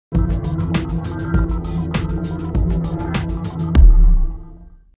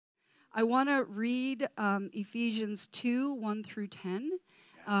I want to read Ephesians 2, 1 through 10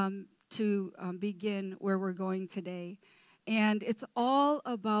 to begin where we're going today. And it's all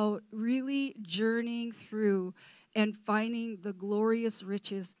about really journeying through and finding the glorious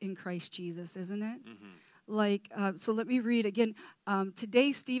riches in Christ Jesus, isn't it? Mm-hmm. So let me read again.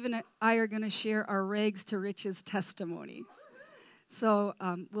 Today, Steve and I are going to share our rags to riches testimony. So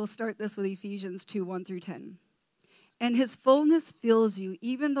we'll start this with Ephesians 2, 1 through 10. And his fullness fills you,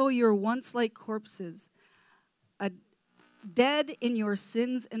 even though you're once like corpses, dead in your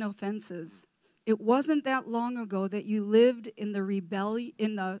sins and offenses. It wasn't that long ago that you lived in the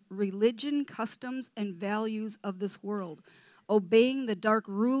religion, customs, and values of this world, obeying the dark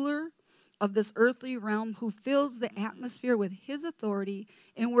ruler of this earthly realm who fills the atmosphere with his authority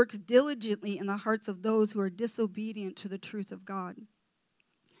and works diligently in the hearts of those who are disobedient to the truth of God.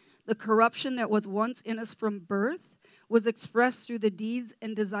 The corruption that was once in us from birth was expressed through the deeds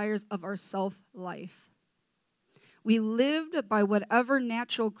and desires of our self-life. We lived by whatever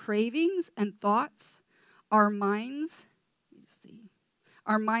natural cravings and thoughts our minds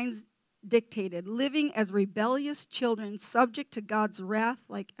dictated, living as rebellious children subject to God's wrath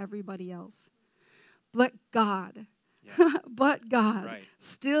like everybody else. But God, Right.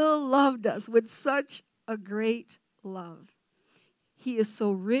 still loved us with such a great love. He is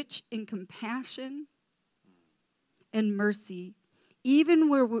so rich in compassion and mercy. Even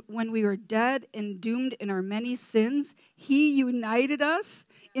when we were dead and doomed in our many sins, he united us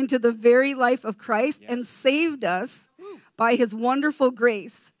into the very life of Christ and saved us by his wonderful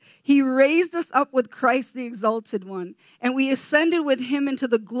grace. He raised us up with Christ, the Exalted One, and we ascended with him into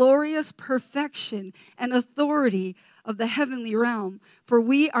the glorious perfection and authority of the heavenly realm, for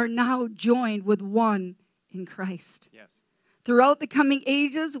we are now joined with one in Christ. Yes. Throughout the coming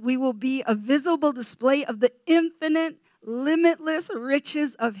ages, we will be a visible display of the infinite, limitless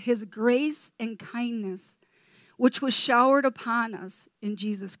riches of his grace and kindness, which was showered upon us in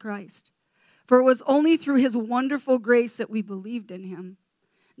Jesus Christ. For it was only through his wonderful grace that we believed in him.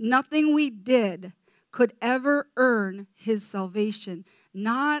 Nothing we did could ever earn his salvation,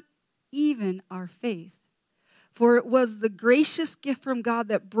 not even our faith. For it was the gracious gift from God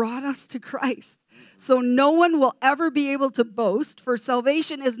that brought us to Christ. So no one will ever be able to boast, for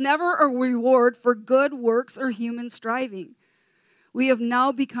salvation is never a reward for good works or human striving. We have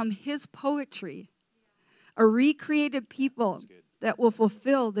now become his poetry, a recreated people that will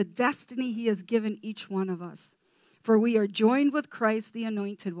fulfill the destiny he has given each one of us. For we are joined with Christ, the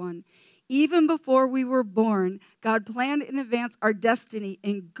Anointed One. Even before we were born, God planned in advance our destiny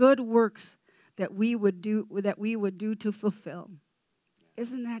and good works that we would do to fulfill.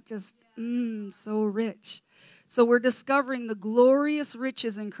 Isn't that just so rich? So we're discovering the glorious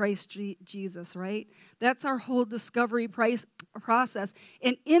riches in Christ Jesus, right? That's our whole discovery process.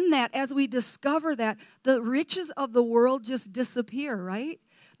 And in that, as we discover that, the riches of the world just disappear, right?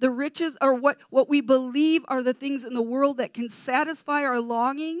 The riches are what we believe are the things in the world that can satisfy our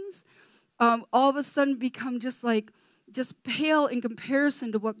longings, all of a sudden become just pale in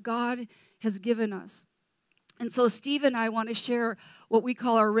comparison to what God has given us. And so Steve and I want to share what we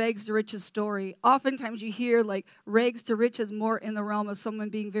call our rags to riches story. Oftentimes you hear rags to riches more in the realm of someone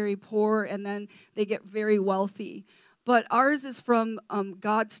being very poor and then they get very wealthy. But ours is from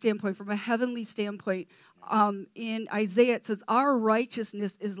God's standpoint, from a heavenly standpoint. In Isaiah it says, our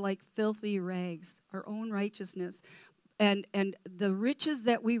righteousness is like filthy rags, our own righteousness. And the riches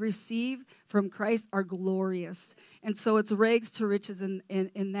that we receive from Christ are glorious. And so it's rags to riches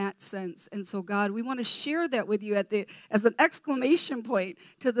in that sense. And so, God, we want to share that with you as an exclamation point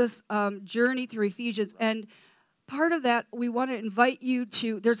to this journey through Ephesians. And part of that, we want to invite you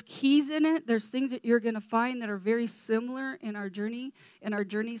to, there's keys in it. There's things that you're going to find that are very similar in our journey. In our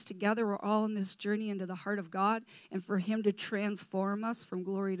journeys together, we're all in this journey into the heart of God and for him to transform us from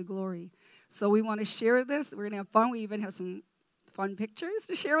glory to glory. So we want to share this. We're going to have fun. We even have some fun pictures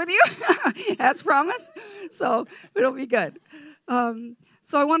to share with you, as promised. So it'll be good.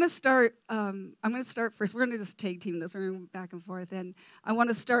 So I want to start. I'm going to start first. We're going to just tag team this. We're going to go back and forth. And I want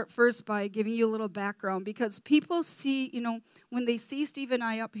to start first by giving you a little background because people see, when they see Steve and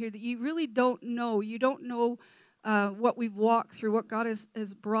I up here, that you really don't know. You don't know what we've walked through, what God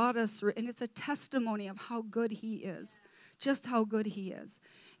has brought us through. And it's a testimony of how good he is, just how good he is.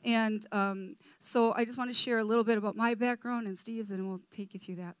 And so I just want to share a little bit about my background and Steve's, and we'll take you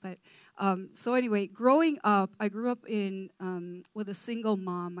through that. But so anyway, growing up, I grew up with a single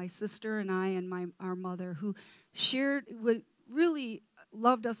mom, my sister and I, and our mother, who really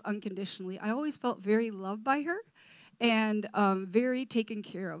loved us unconditionally. I always felt very loved by her and very taken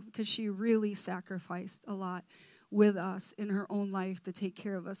care of because she really sacrificed a lot. with us in her own life to take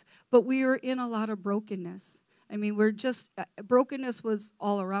care of us. But we were in a lot of brokenness. I mean, brokenness was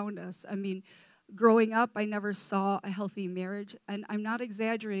all around us. I mean, growing up, I never saw a healthy marriage. And I'm not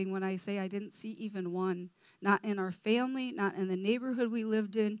exaggerating when I say I didn't see even one. Not in our family, not in the neighborhood we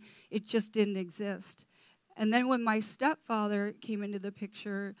lived in. It just didn't exist. And then when my stepfather came into the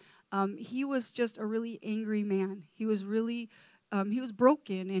picture, he was just a really angry man. He was really, he was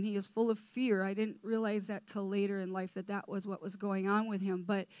broken and he was full of fear. I didn't realize that till later in life that was what was going on with him.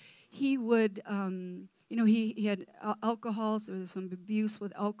 But he would, he had alcohol, so there was some abuse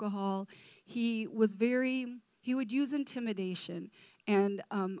with alcohol. He would use intimidation. And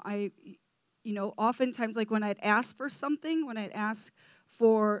oftentimes, like when I'd ask for something, when I'd ask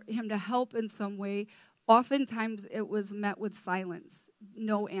for him to help in some way, oftentimes it was met with silence,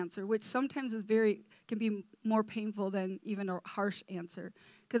 no answer, which sometimes can be more painful than even a harsh answer,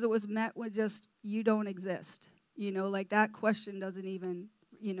 because it was met with just, you don't exist, like that question doesn't even,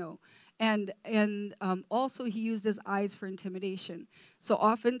 and also he used his eyes for intimidation. So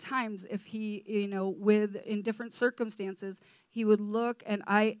oftentimes if he, in different circumstances, he would look and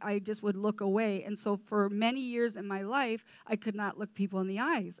I just would look away. And so for many years in my life, I could not look people in the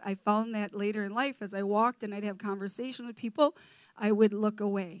eyes. I found that later in life as I walked and I'd have conversation with people, I would look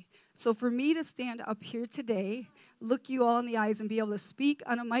away. So for me to stand up here today, look you all in the eyes and be able to speak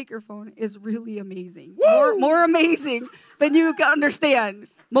on a microphone is really amazing. More amazing than you can understand.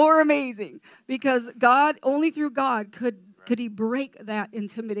 More amazing. Because God, only through God could he break that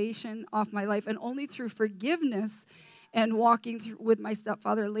intimidation off my life. And only through forgiveness and walking through with my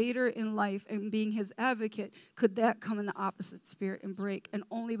stepfather later in life and being his advocate could that come in the opposite spirit and break. And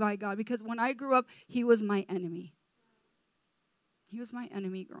only by God. Because when I grew up, he was my enemy. He was my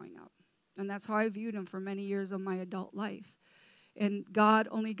enemy growing up. And that's how I viewed him for many years of my adult life. And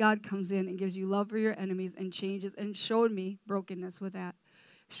only God comes in and gives you love for your enemies and changes, and showed me brokenness with that.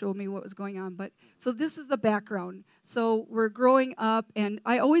 Showed me what was going on. But so this is the background. So we're growing up, and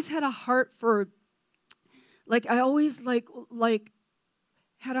I always had a heart for, I always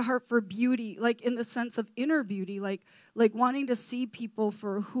had a heart for beauty, like in the sense of inner beauty, like wanting to see people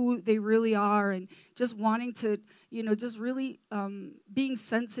for who they really are, and just wanting to, just really being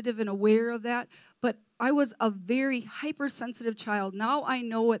sensitive and aware of that. But I was a very hypersensitive child. Now I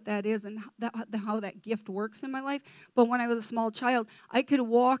know what that is and how that gift works in my life. But when I was a small child, I could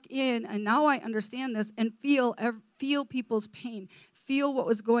walk in, and now I understand this, and feel people's pain, feel what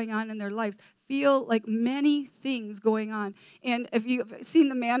was going on in their lives, feel like many things going on. And if you've seen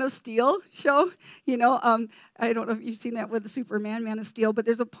the Man of Steel show, I don't know if you've seen that with the Superman, Man of Steel, but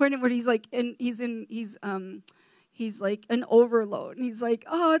there's a point where he's like, he's like an overload. And he's like,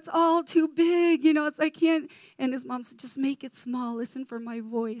 oh, it's all too big. I can't. And his mom said, just make it small. Listen for my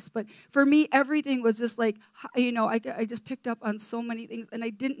voice. But for me, everything was just like, I just picked up on so many things, and I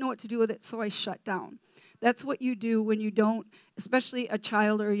didn't know what to do with it, so I shut down. That's what you do when you don't, especially a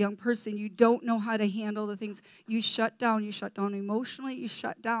child or a young person, you don't know how to handle the things. You shut down. You shut down emotionally. You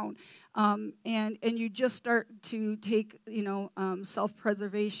shut down. And you just start to take,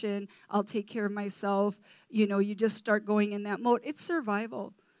 self-preservation. I'll take care of myself. You just start going in that mode. It's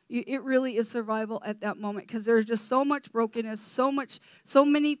survival. It really is survival at that moment, because there's just so much brokenness, so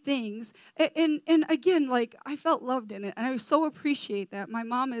many things. And again, I felt loved in it, and I so appreciate that. My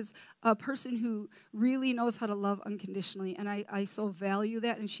mom is a person who really knows how to love unconditionally, and I so value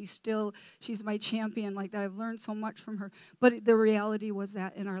that, and she's my champion like that. I've learned so much from her. But the reality was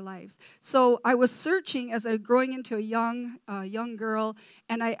that in our lives. So I was searching as I was growing into a young girl,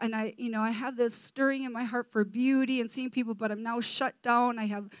 and I have this stirring in my heart for beauty and seeing people, but I'm now shut down. I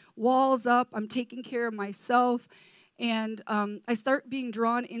have walls up. I'm taking care of myself. And I start being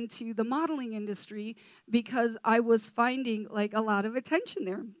drawn into the modeling industry because I was finding a lot of attention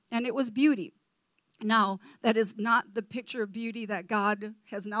there. And it was beauty. Now, that is not the picture of beauty that God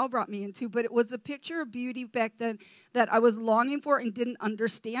has now brought me into, but it was a picture of beauty back then that I was longing for and didn't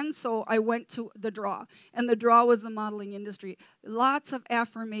understand, so I went to the draw. And the draw was the modeling industry. Lots of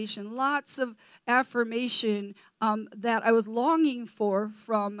affirmation that I was longing for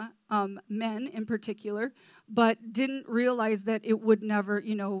from men in particular, but didn't realize that it would never,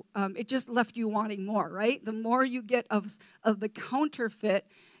 it just left you wanting more, right? The more you get of the counterfeit,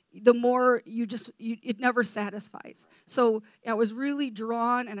 the more it never satisfies. So I was really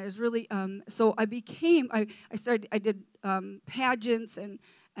drawn, and I was really, so I did pageants,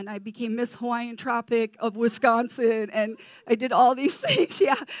 and I became Miss Hawaiian Tropic of Wisconsin, and I did all these things,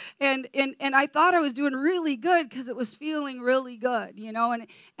 yeah. And I thought I was doing really good because it was feeling really good,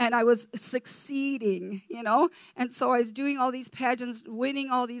 and I was succeeding, And so I was doing all these pageants, winning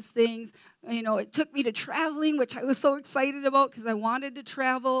all these things. It took me to traveling, which I was so excited about because I wanted to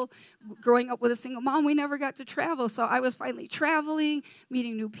travel. Growing up with a single mom, we never got to travel. So I was finally traveling,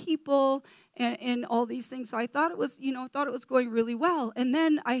 meeting new people, and all these things. So I thought it was, going really well. And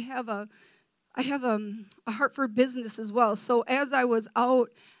then I have a heart for business as well. So as I was out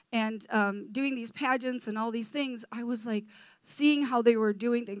and doing these pageants and all these things, I was like seeing how they were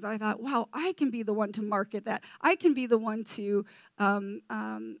doing things. I thought, wow, I can be the one to market that. I can be the one to,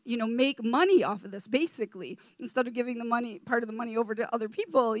 make money off of this, basically, instead of giving part of the money over to other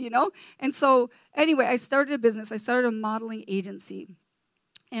people, And so anyway, I started a business. I started a modeling agency.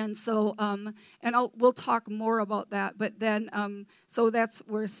 And so, we'll talk more about that. But then, so that's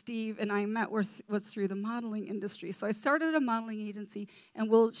where Steve and I met, was through the modeling industry. So I started a modeling agency, and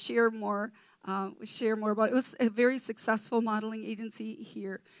we'll share more about it. It was a very successful modeling agency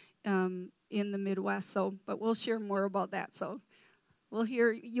here in the Midwest. So, but we'll share more about that. So we'll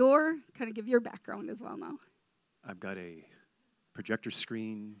hear give your background as well now. I've got a projector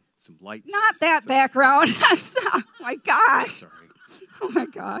screen, some lights. Not that background. Oh my gosh. Sorry. Oh, my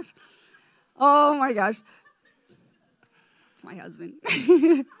gosh. Oh, my gosh. It's my husband.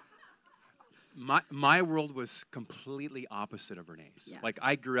 My world was completely opposite of Renee's. Yes. Like,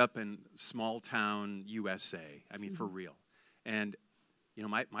 I grew up in small town USA. I mean, for real. And,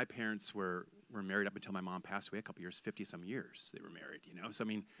 my parents were married up until my mom passed away a couple years, 50-some years they were married, So, I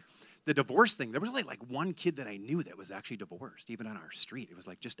mean, the divorce thing, there was only, like, one kid that I knew that was actually divorced, even on our street. It was,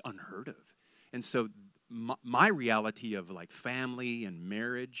 like, just unheard of. And so my reality of like family and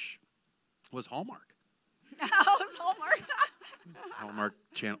marriage was Hallmark. Oh, it was Hallmark. Hallmark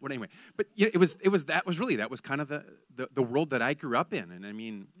Channel. Well, anyway, but that was kind of the world that I grew up in. And I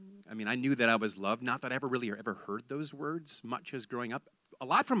mean, I knew that I was loved. Not that I ever heard those words much as growing up. A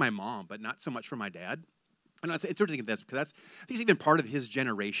lot from my mom, but not so much from my dad. And it's interesting because I think it's even part of his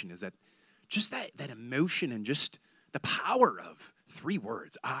generation is that just that emotion and just the power of 3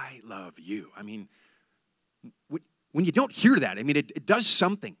 words, I love you. I mean, when you don't hear that, I mean, it does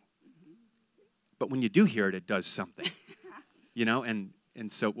something. But when you do hear it, it does something. And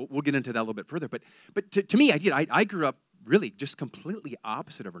so we'll get into that a little bit further. But to me, I grew up really just completely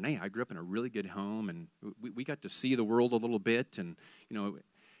opposite of Rene. I grew up in a really good home, and we got to see the world a little bit,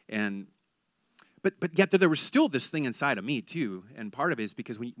 but yet there was still this thing inside of me too. And part of it is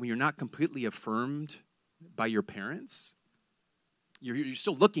because when you're not completely affirmed by your parents, you're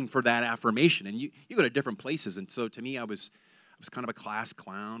still looking for that affirmation, and you go to different places. And so to me, I was kind of a class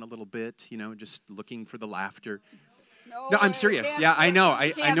clown a little bit, just looking for the laughter. No, I'm serious. Yeah, I know.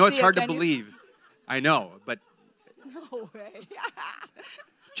 I know it's hard to believe. I know, but no way.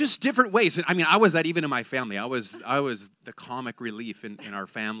 just different ways. And I mean, I was that even in my family. I was the comic relief in our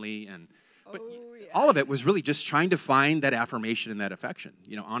family, but all of it was really just trying to find that affirmation and that affection,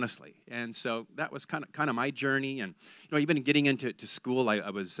 honestly. And so that was kind of my journey. And even getting into school, I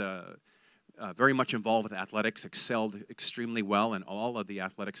was very much involved with athletics, excelled extremely well in all of the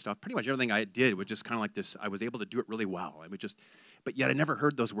athletic stuff. Pretty much everything I did was just kind of like this. I was able to do it really well. But yet I never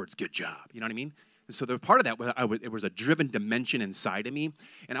heard those words, good job. You know what I mean? And so the part of that was it was a driven dimension inside of me.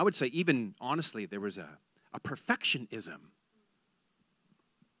 And I would say even honestly, there was a perfectionism,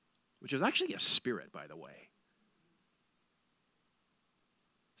 which is actually a spirit, by the way.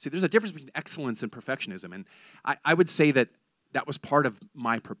 See, there's a difference between excellence and perfectionism. And I would say that was part of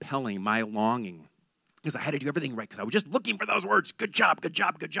my propelling, my longing, because I had to do everything right, because I was just looking for those words, good job, good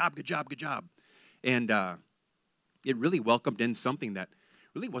job, good job, good job, good job. And it really welcomed in something that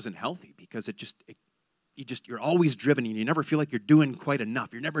really wasn't healthy, because you're always driven, and you never feel like you're doing quite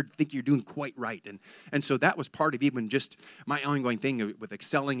enough. You never think you're doing quite right. And so that was part of even just my ongoing thing with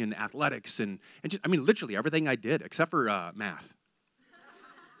excelling in athletics and just, literally everything I did except for math.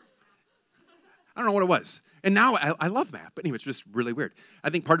 I don't know what it was. And now I love math, but anyway, it's just really weird. I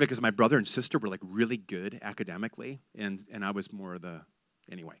think part of it because my brother and sister were like really good academically, and I was more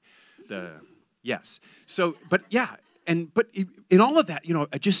yes. So, but yeah. But in all of that,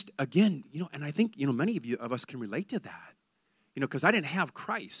 I just, again, and I think, many of us can relate to that, because I didn't have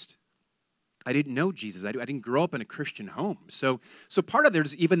Christ. I didn't know Jesus. I didn't grow up in a Christian home. So part of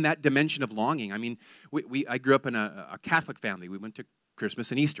there's even that dimension of longing. I mean, I grew up in a Catholic family. We went to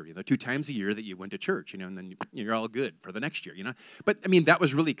Christmas and Easter, 2 times a year that you went to church, and then you're all good for the next year, But, that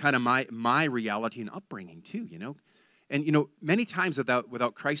was really kind of my reality and upbringing too, And, many times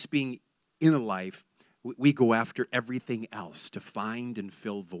without Christ being in a life, We go after everything else to find and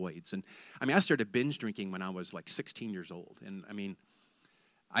fill voids. And I mean, I started binge drinking when I was like 16 years old. And I mean,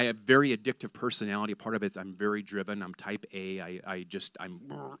 I have very addictive personality. Part of it is I'm very driven. I'm type A. I'm,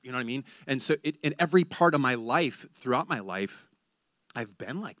 you know what I mean? And so in every part of my life, throughout my life, I've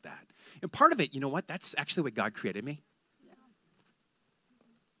been like that. And part of it, you know what? That's actually what God created me. Yeah.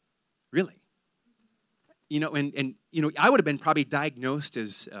 Really. You know, and you know, I would have been probably diagnosed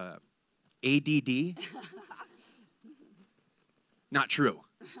as ADD. Not true.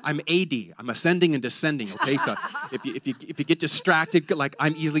 I'm AD. I'm ascending and descending. Okay, so if you get distracted, like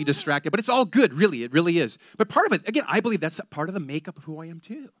I'm easily distracted, but it's all good, really. It really is. But part of it, again, I believe that's part of the makeup of who I am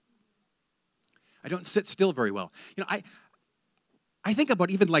too. I don't sit still very well. You know, I think about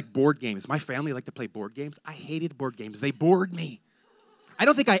even like board games. My family liked to play board games. I hated board games. They bored me. I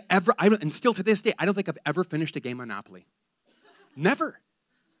don't think and still to this day, I don't think I've ever finished a game of Monopoly. Never.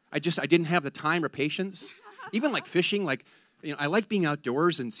 I didn't have the time or patience. Even like fishing, like, you know, I like being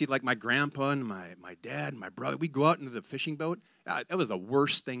outdoors and see like my grandpa and my dad and my brother. We go out into the fishing boat. That was the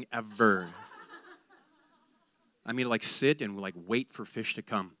worst thing ever. I mean, like sit and like wait for fish to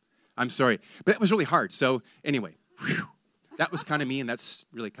come. I'm sorry, but that was really hard. So anyway, that was kind of me, and that's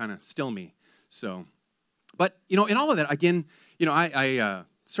really kind of still me. So, but you know, in all of that, again, you know, I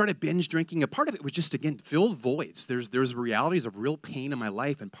started binge drinking. A part of it was just, again, filled voids. There's realities of real pain in my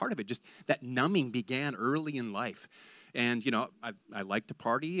life, and part of it just that numbing began early in life. And, you know, I liked to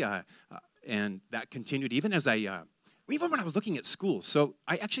party, and that continued even as even when I was looking at schools. So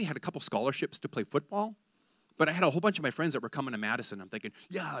I actually had a couple scholarships to play football, but I had a whole bunch of my friends that were coming to Madison. I'm thinking,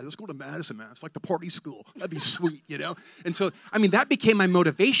 yeah, let's go to Madison, man. It's like the party school. That'd be sweet, you know? And so, I mean, that became my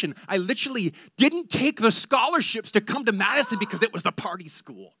motivation. I literally didn't take the scholarships to come to Madison because it was the party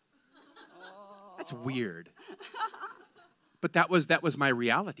school. That's weird. But that was my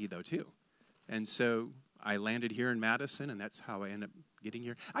reality, though, too. And so I landed here in Madison, and that's how I ended up getting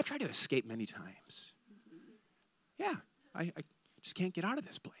here. I've tried to escape many times. Yeah, I just can't get out of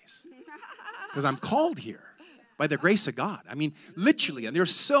this place because I'm called here by the grace of God. I mean, literally, and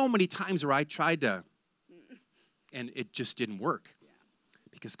there's so many times where I tried to, and it just didn't work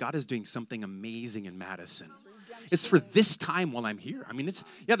because God is doing something amazing in Madison. It's for this time while I'm here. I mean, it's,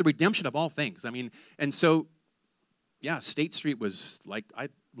 the redemption of all things. I mean, and so, yeah, State Street was like, I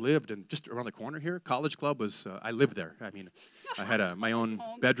lived in just around the corner here. College Club was, I lived there. I mean, I had my own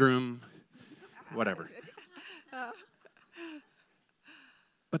bedroom, whatever.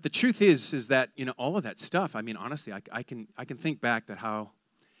 But the truth is that, you know, all of that stuff, I mean, honestly, I can think back that how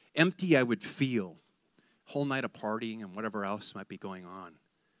empty I would feel, whole night of partying and whatever else might be going on.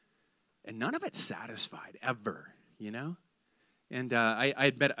 And none of it satisfied, ever, you know? And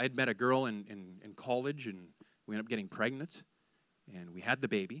I'd met a girl in college, and we ended up getting pregnant. And we had the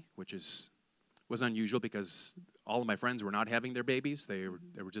baby, which was unusual because all of my friends were not having their babies. They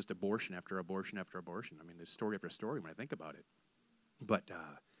were just abortion after abortion after abortion. I mean, there's story after story when I think about it. But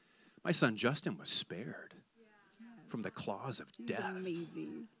my son Justin was spared from the claws of death.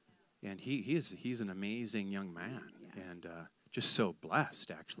 Amazing. And he's an amazing young man, and just so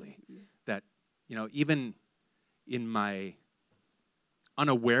blessed, actually, that, you know, even in my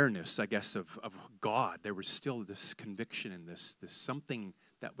unawareness, I guess, of God, there was still this conviction and this something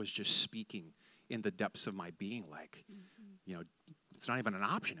that was just speaking in the depths of my being, like, you know, it's not even an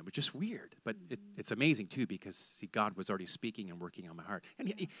option. It was just weird. But it's amazing, too, because, see, God was already speaking and working on my heart.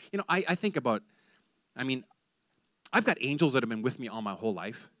 And, you know, I think about, I mean, I've got angels that have been with me all my whole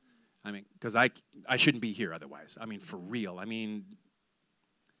life. I mean, because I shouldn't be here otherwise. I mean, for real. I mean,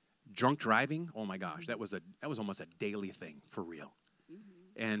 drunk driving, oh, my gosh, that was almost a daily thing, for real.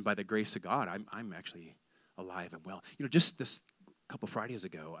 And by the grace of God, I'm actually alive and well. You know, just this couple Fridays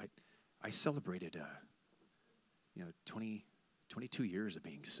ago, I celebrated, 22 years of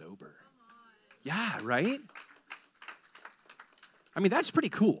being sober. Yeah, right? I mean, that's pretty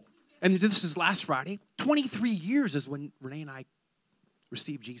cool. And this is last Friday. 23 years is when Rene and I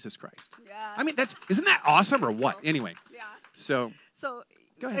received Jesus Christ. Yeah. I mean, isn't that awesome or what? Anyway. Yeah. So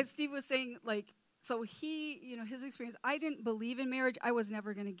go ahead. As Steve was saying, like, so he, you know, his experience, I didn't believe in marriage. I was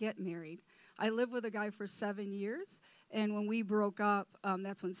never going to get married. I lived with a guy for 7 years, and when we broke up,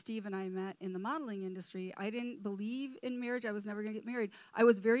 that's when Steve and I met in the modeling industry. I didn't believe in marriage. I was never going to get married. I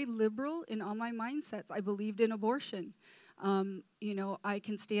was very liberal in all my mindsets. I believed in abortion. I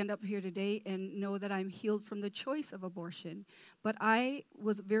can stand up here today and know that I'm healed from the choice of abortion. But I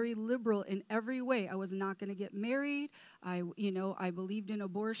was very liberal in every way. I was not going to get married. I believed in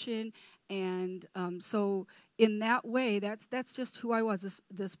abortion. And so in that way, that's just who I was,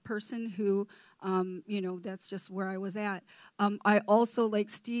 this person who, that's just where I was at. I also, like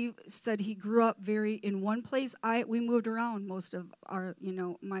Steve said, he grew up very in one place. We moved around most of our,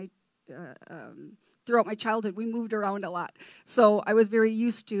 throughout my childhood, we moved around a lot. So I was very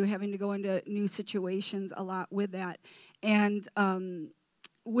used to having to go into new situations a lot with that. And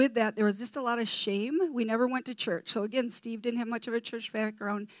with that, there was just a lot of shame. We never went to church. So again, Steve didn't have much of a church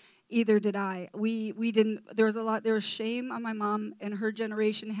background. Either did I. We didn't. There was shame on my mom and her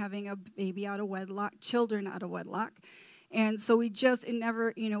generation having a baby out of wedlock, children out of wedlock. And so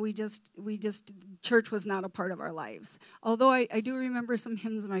church was not a part of our lives. Although I do remember some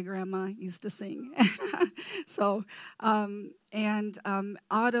hymns my grandma used to sing. So, out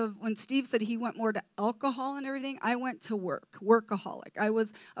of, when Steve said he went more to alcohol and everything, I went to workaholic. I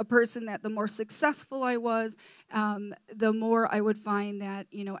was a person that the more successful I was, the more I would find that,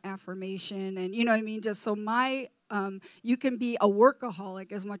 affirmation and, you know what I mean? Just so you can be a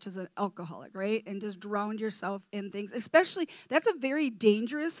workaholic as much as an alcoholic, right? And just drown yourself in things. Especially, that's a very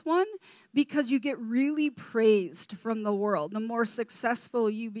dangerous one because you get really praised from the world. The more successful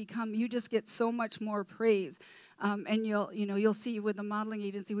you become, you just get so much more praise. And you'll see with the modeling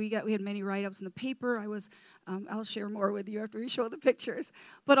agency, we had many write-ups in the paper. I'll share more with you after we show the pictures.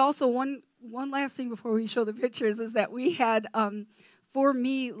 But also one last thing before we show the pictures is that we had. For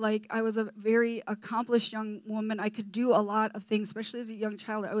me, like, I was a very accomplished young woman. I could do a lot of things, especially as a young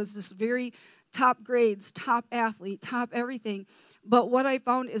child. I was just very top grades, top athlete, top everything. But what I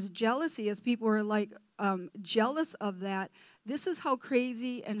found is jealousy, as people were like jealous of that. This is how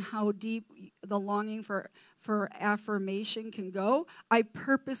crazy and how deep the longing for affirmation can go. I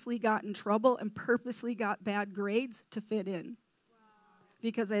purposely got in trouble and purposely got bad grades to fit in.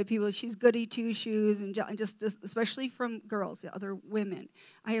 Because I had people, she's goody two-shoes, and just especially from girls, other women.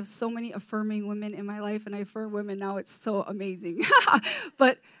 I have so many affirming women in my life, and I affirm women now. It's so amazing.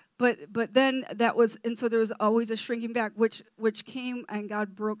 But then that was, and so there was always a shrinking back, which came, and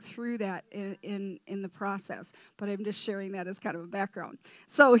God broke through that in the process. But I'm just sharing that as kind of a background.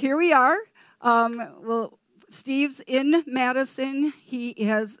 So here we are. Steve's in Madison. He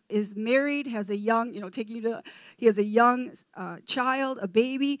is married, has a young, he has a young child, a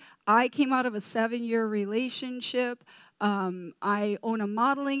baby. I came out of a 7-year relationship. I own a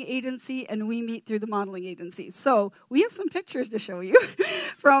modeling agency, and we meet through the modeling agency. So we have some pictures to show you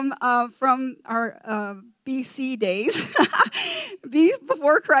from our BC days,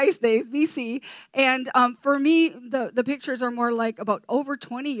 before Christ days, BC. And for me, the pictures are more like about over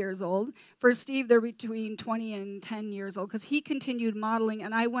 20 years old. For Steve, they're between 20 and 10 years old because he continued modeling,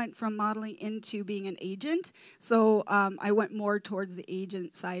 and I went from modeling into being an agent. So I went more towards the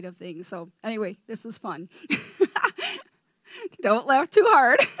agent side of things. So anyway, this is fun. Don't laugh too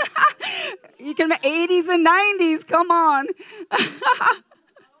hard. You can 80s and 90s. Come on.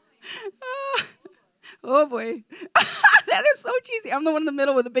 Oh, boy. That is so cheesy. I'm the one in the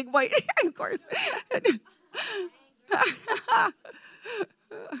middle with the big white, of course. At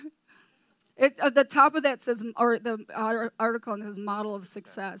the top of that says, or the article says model of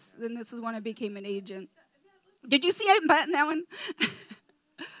success. Then this is when I became an agent. Did you see it in that one?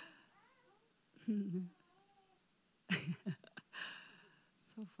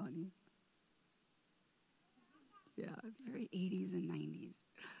 So funny. Yeah, it's very 80s and 90s.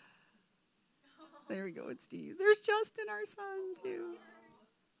 There we go with Steve. There's Justin, our son, too.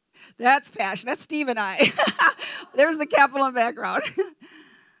 That's passion. That's Steve and I. There's the Capitol in the background.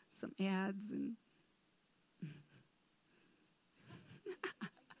 Some ads and...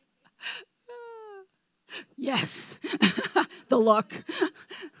 Yes. The look.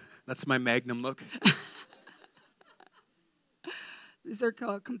 That's my Magnum look. These are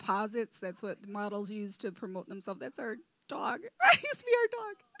called composites. That's what models use to promote themselves. That's our dog. That used to be our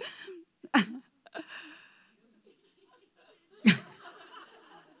dog.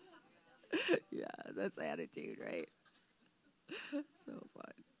 Yeah, that's attitude, right? So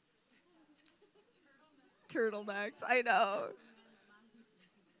fun. Turtlenecks, I know.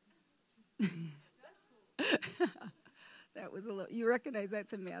 That was a little, you recognize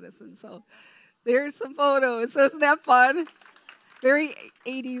that's in Madison, so there's some photos. So isn't that fun? Very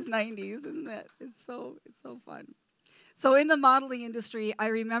 80s, 90s, isn't that? It's so fun. So in the modeling industry, I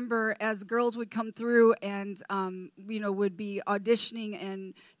remember as girls would come through and, would be auditioning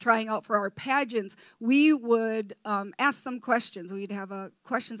and trying out for our pageants, we would ask them questions. We'd have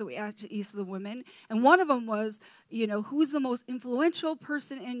questions that we asked each of the women. And one of them was, who's the most influential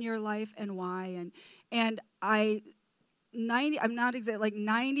person in your life and why? And I'm not exact, like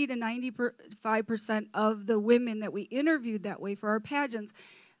 90 to 95% of the women that we interviewed that way for our pageants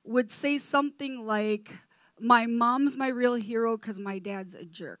would say something like, my mom's my real hero because my dad's a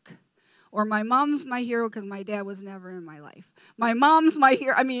jerk. Or my mom's my hero because my dad was never in my life. My mom's my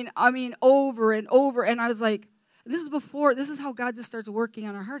hero. I mean, over and over. And I was like, this is how God just starts working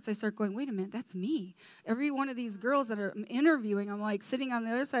on our hearts. I start going, wait a minute, that's me. Every one of these girls that I'm interviewing, I'm like sitting on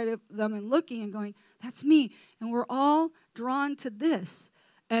the other side of them and looking and going, that's me. And we're all drawn to this.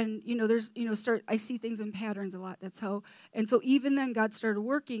 And, I see things in patterns a lot. That's how, and so even then God started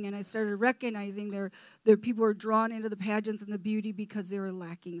working and I started recognizing there people were drawn into the pageants and the beauty because they were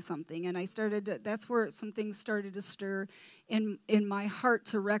lacking something. And that's where some things started to stir in my heart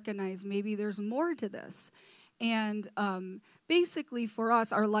to recognize maybe there's more to this. And basically for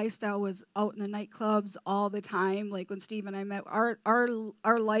us, our lifestyle was out in the nightclubs all the time. Like when Steve and I met, our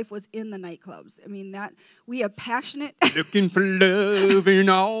life was in the nightclubs. I mean, that we have passionate. Looking for love in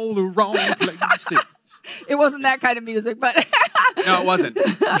all the wrong places. It wasn't that kind of music, but. No, it wasn't.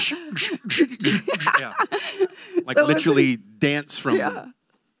 Yeah. Like so literally dance from. Yeah.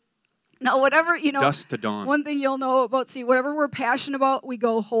 No, whatever, dusk to dawn. One thing you'll know about, whatever we're passionate about, we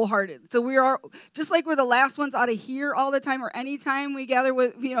go wholehearted. So we are, just like we're the last ones out of here all the time, or any time we gather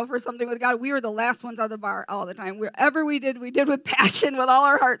with, for something with God, we were the last ones out of the bar all the time. Wherever we did with passion, with all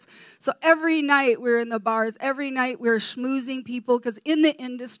our hearts. So every night we're in the bars. Every night we're schmoozing people, because in the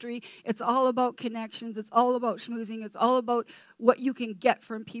industry, it's all about connections. It's all about schmoozing. It's all about what you can get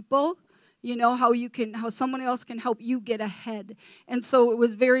from people. How someone else can help you get ahead. And so it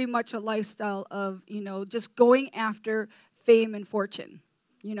was very much a lifestyle of, just going after fame and fortune.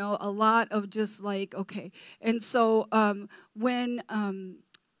 A lot of just like, okay. And so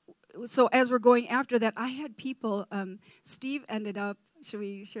so as we're going after that, I had people, Steve ended up, should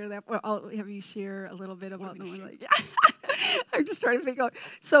we share that? Well, I'll have you share a little bit about the one. Like, yeah. I'm just trying to figure out.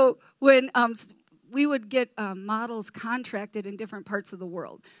 So when we would get models contracted in different parts of the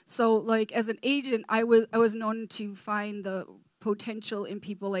world. So, like, as an agent, I was known to find the potential in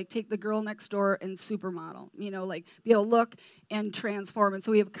people, like take the girl next door and supermodel, like be able to look and transform. And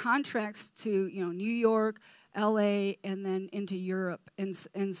so we have contracts to, New York, LA, and then into Europe.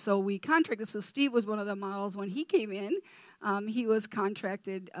 And so we contracted. So Steve was one of the models when he came in. He was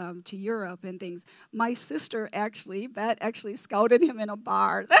contracted to Europe and things. My sister Beth actually scouted him in a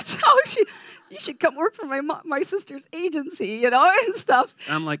bar. That's how you should come work for my sister's agency, and stuff.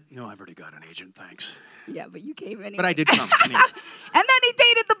 And I'm like, no, I've already got an agent, thanks. Yeah, but you came anyway. But I did come anyway. And then he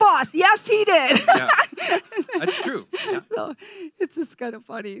dated the boss. Yes, he did. Yeah, that's true. Yeah. So it's just kind of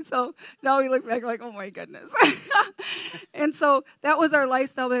funny. So now we look back like, oh my goodness. And so that was our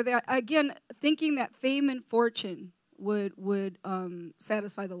lifestyle. Again, thinking that fame and fortune would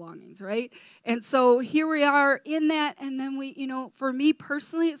satisfy the longings, right? And so here we are in that, and then we, for me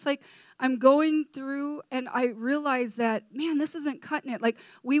personally, it's like I'm going through, and I realize that, man, this isn't cutting it. Like,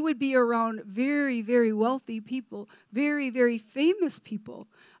 we would be around very, very wealthy people, very, very famous people,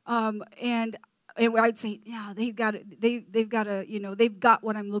 and I'd say, yeah, they've got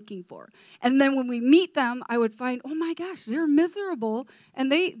what I'm looking for. And then when we meet them, I would find, oh my gosh, they're miserable,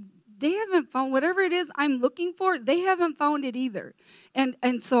 and they haven't found whatever it is I'm looking for. They haven't found it either, and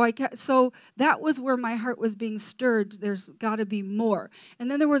so that was where my heart was being stirred. There's got to be more, and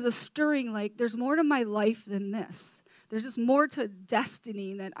then there was a stirring, like there's more to my life than this. There's just more to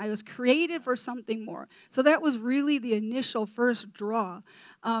destiny, that I was created for something more. So that was really the initial first draw.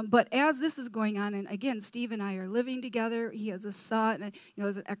 But as this is going on, and again, Steve and I are living together. He has a son,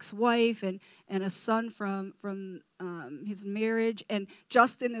 has an ex-wife, and a son from his marriage. And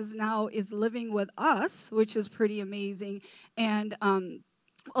Justin is living with us, which is pretty amazing. And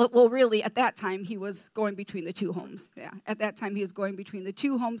well, really, at that time, he was going between the two homes. Yeah, at that time, he was going between the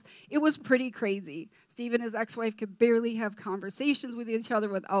two homes. It was pretty crazy. Steve and his ex-wife could barely have conversations with each other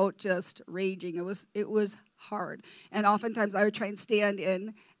without just raging. It was hard, and oftentimes I would try and stand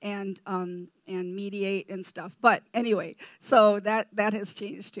in and mediate and stuff. But anyway, so that has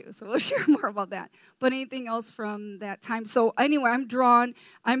changed too. So we'll share more about that. But anything else from that time? So anyway,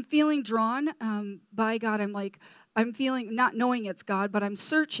 I'm feeling drawn by God. I'm feeling, not knowing it's God, but I'm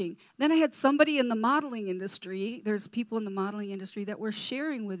searching. Then I had somebody in the modeling industry. There's people in the modeling industry that were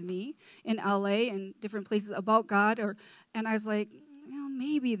sharing with me in LA and different places about God. And I was like,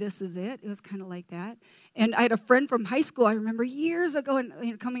 maybe this is it. It was kind of like that. And I had a friend from high school, I remember years ago,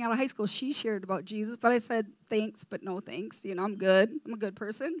 and coming out of high school, she shared about Jesus, but I said, thanks, but no thanks. I'm good. I'm a good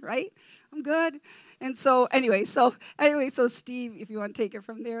person, right? I'm good. And so anyway, so Steve, if you want to take it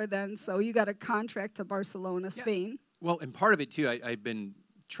from there then, so you got a contract to Barcelona, Spain. Well, and part of it, too, I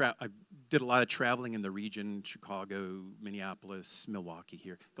did a lot of traveling in the region, Chicago, Minneapolis, Milwaukee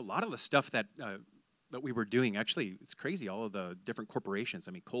here. A lot of the stuff that we were doing, actually, it's crazy, all of the different corporations.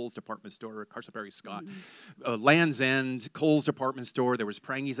 I mean, Kohl's Department Store, Carson Perry Scott, Land's End, Kohl's Department Store, there was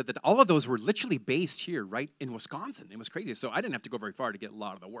Prangies. All of those were literally based here, right in Wisconsin. It was crazy. So I didn't have to go very far to get a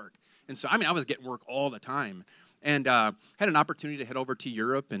lot of the work. And so, I was getting work all the time. And had an opportunity to head over to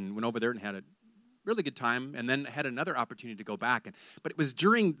Europe and went over there and had a really good time, and then had another opportunity to go back. But it was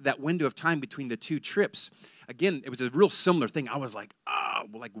during that window of time between the two trips. Again, it was a real similar thing. I was like,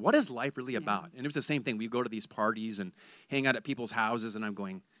 what is life really about? And it was the same thing. We go to these parties and hang out at people's houses, and I'm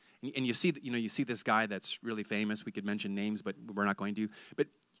going, and you see, you see this guy that's really famous. We could mention names, but we're not going to. But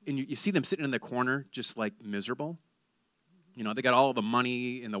and you see them sitting in the corner, just like miserable. They got all the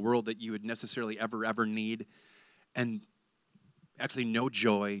money in the world that you would necessarily ever need, and actually no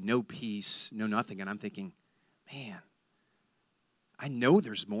joy, no peace, no nothing. And I'm thinking, man, I know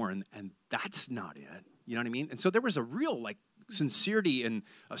there's more, and that's not it. You know what I mean? And so there was a real, sincerity and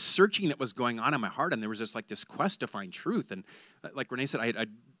a searching that was going on in my heart, and there was just, this quest to find truth. And like Rene said, I'd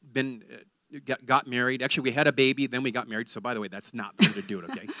been, got married. Actually, we had a baby, then we got married. So, by the way, that's not the way to do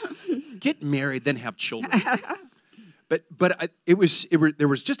it, okay? Get married, then have children. But there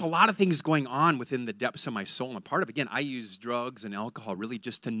was just a lot of things going on within the depths of my soul. And part of, again, I used drugs and alcohol really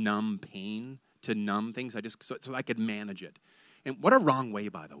just to numb pain, to numb things. So I could manage it. And what a wrong way,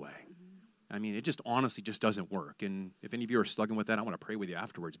 by the way. I mean, it just honestly just doesn't work. And if any of you are struggling with that, I want to pray with you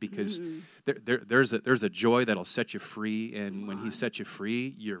afterwards, because there's a joy that'll set you free. And when He sets you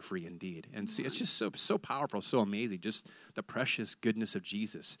free, you're free indeed. And see, it's just so powerful, so amazing, just the precious goodness of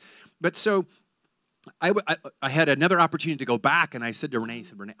Jesus. But so I had another opportunity to go back, and I said to Rene,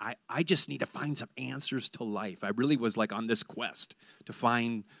 I just need to find some answers to life. I really was on this quest to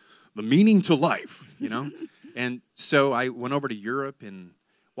find the meaning to life, And so I went over to Europe, and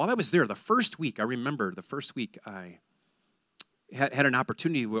while I was there, the first week, I remember I had an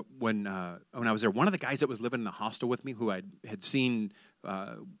opportunity when I was there. One of the guys that was living in the hostel with me, who I had seen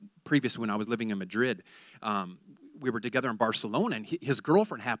previous when I was living in Madrid, we were together in Barcelona, and his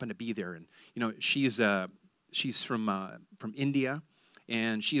girlfriend happened to be there. And she's from India,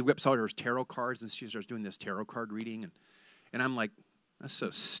 and she whips out her tarot cards, and she starts doing this tarot card reading, and I'm like, that's so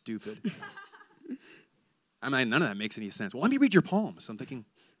stupid. None of that makes any sense. Well, let me read your palms. I'm thinking,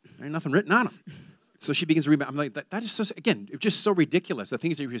 there ain't nothing written on them. So she begins to read. I'm like, that is so, again, it's just so ridiculous. The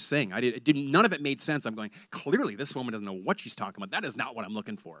things that you're saying, none of it made sense. I'm going, clearly this woman doesn't know what she's talking about. That is not what I'm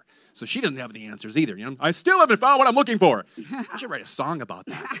looking for. So she doesn't have the answers either. I still haven't found what I'm looking for. I should write a song about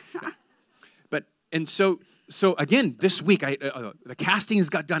that. So again, this week, the castings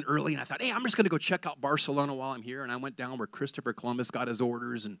got done early, and I thought, hey, I'm just going to go check out Barcelona while I'm here. And I went down where Christopher Columbus got his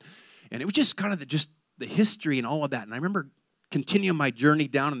orders, and it was just kind of the history and all of that. And I remember continuing my journey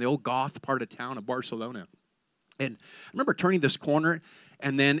down in the old Goth part of town of Barcelona. And I remember turning this corner,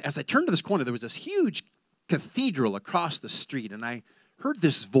 and then as I turned to this corner, there was this huge cathedral across the street, and I heard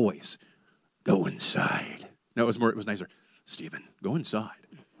this voice, go inside. No, it was nicer. Stephen, go inside.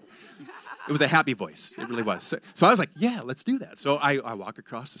 It was a happy voice. It really was. So I was like, yeah, let's do that. So I walk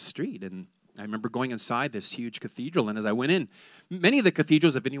across the street, and I remember going inside this huge cathedral, and as I went in, many of the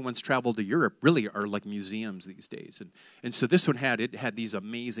cathedrals, if anyone's traveled to Europe, really are like museums these days. And so this one had these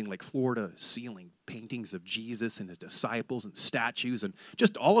amazing, floor-to-ceiling paintings of Jesus and his disciples and statues and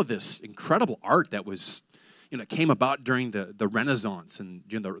just all of this incredible art that was, came about during the Renaissance and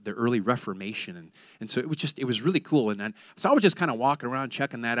during the early Reformation. And so it was really cool. And so I was just kind of walking around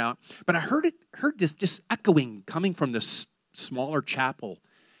checking that out. But I heard this just echoing coming from this smaller chapel.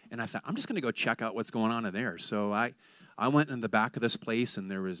 And I thought, I'm just going to go check out what's going on in there. So I went in the back of this place, and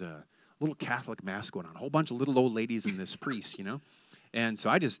there was a little Catholic mass going on, a whole bunch of little old ladies and this priest, And so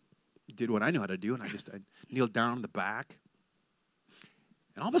I just did what I knew how to do, and I kneeled down in the back.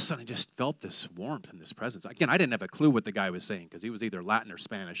 And all of a sudden, I just felt this warmth and this presence. Again, I didn't have a clue what the guy was saying, because he was either Latin or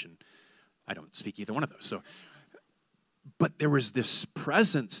Spanish, and I don't speak either one of those. But there was this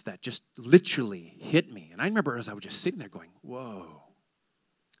presence that just literally hit me. And I remember as I was just sitting there going, whoa.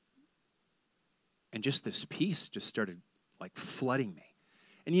 And just this peace just started flooding me.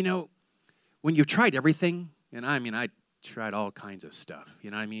 And when you've tried everything, and I tried all kinds of stuff,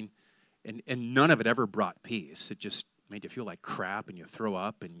 And none of it ever brought peace. It just made you feel like crap, and you throw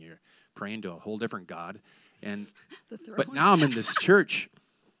up, and you're praying to a whole different God. And The throne. but now I'm in this church,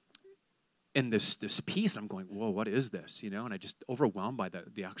 in this peace. I'm going, whoa, what is this? And I just overwhelmed by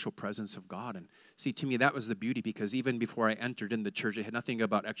the actual presence of God. And see, to me, that was the beauty, because even before I entered in the church, it had nothing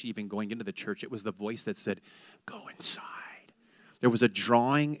about actually even going into the church. It was the voice that said, go inside. There was a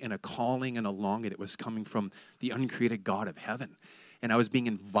drawing and a calling and a longing that was coming from the uncreated God of heaven. And I was being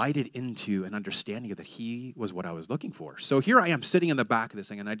invited into an understanding that he was what I was looking for. So here I am sitting in the back of this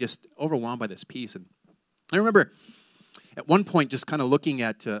thing, and I just overwhelmed by this peace. And I remember at one point just kind of looking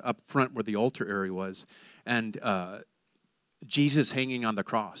at up front where the altar area was, and Jesus hanging on the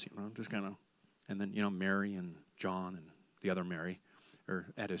cross, just kind of, and then, Mary and John and the other Mary are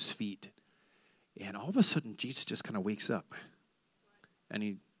at his feet. And all of a sudden, Jesus just kind of wakes up.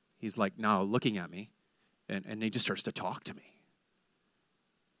 And he's like now looking at me, and he just starts to talk to me.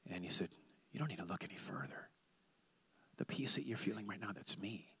 And he said, you don't need to look any further. The peace that you're feeling right now, that's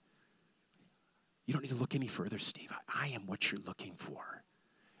me. You don't need to look any further, Steve. I am what you're looking for.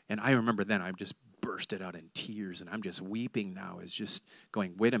 And I remember then I just bursted out in tears, and I'm just weeping now, is just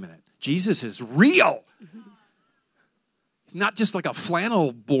going, wait a minute. Jesus is real. It's not just like a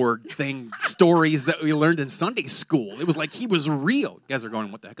flannel board thing, stories that we learned in Sunday school. It was like he was real. You guys are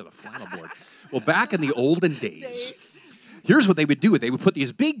going, what the heck is a flannel board? Well, back in the olden days, here's what they would do. They would put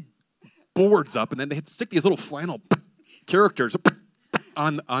these big boards up, and then they'd stick these little flannel characters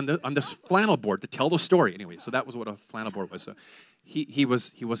on this flannel board to tell the story. Anyway, so that was what a flannel board was. So he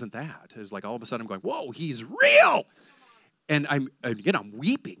wasn't that. It was like all of a sudden I'm going, whoa, he's real. And I'm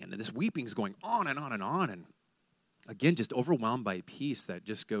weeping, and this weeping is going on and on and on. And again, just overwhelmed by peace that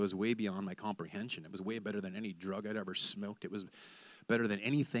just goes way beyond my comprehension. It was way better than any drug I'd ever smoked. It was better than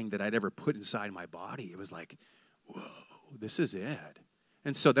anything that I'd ever put inside my body. It was like, whoa, this is it.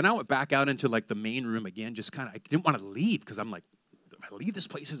 And so then I went back out into like the main room again, just kind of, I didn't want to leave, because I'm like, if I leave this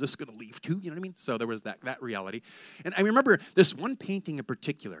place, is this going to leave too? You know what I mean? So there was that reality. And I remember this one painting in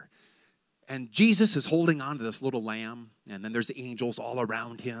particular, and Jesus is holding on to this little lamb, and then there's angels all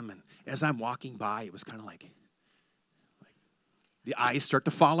around him. And as I'm walking by, it was kind of like the eyes start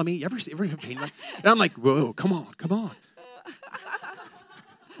to follow me. You ever have a painting like? And I'm like, whoa, come on.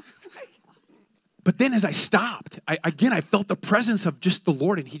 But then as I stopped, I felt the presence of just the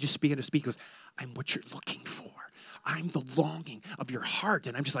Lord, and he just began to speak. He goes, I'm what you're looking for. I'm the longing of your heart.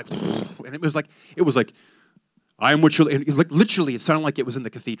 And I'm just like, and it was like, I'm what you're, and literally it sounded like it was in the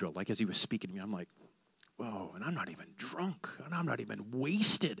cathedral, like as he was speaking to me. I'm like, whoa, and I'm not even drunk, and I'm not even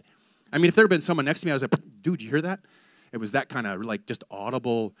wasted. I mean, if there had been someone next to me, I was like, dude, you hear that? It was that kind of like just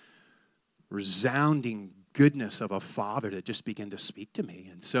audible, resounding goodness of a father that just began to speak to me.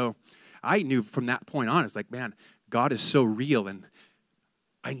 And so I knew from that point on, it's like, man, God is so real, and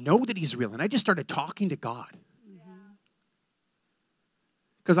I know that he's real. And I just started talking to God.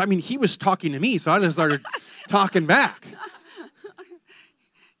 Because, I mean, he was talking to me, so I just started talking back.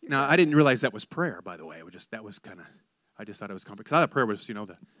 Now, I didn't realize that was prayer, by the way. I just thought it was comforting. Because I thought prayer was,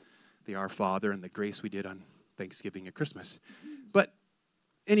 the Our Father and the grace we did on Thanksgiving and Christmas. But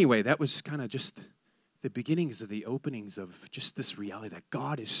anyway, that was kind of just the beginnings of the openings of just this reality that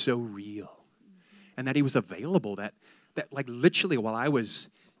God is so real. And that he was available, that like literally while I was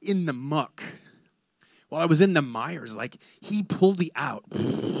in the muck, while I was in the mires, like he pulled me out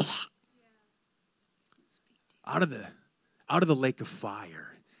of the lake of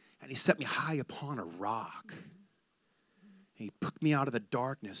fire, and he set me high upon a rock. And he took me out of the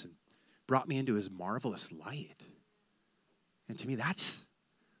darkness and brought me into his marvelous light. And to me, that's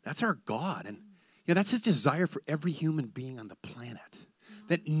our God. And that's his desire for every human being on the planet.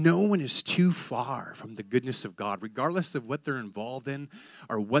 That no one is too far from the goodness of God, regardless of what they're involved in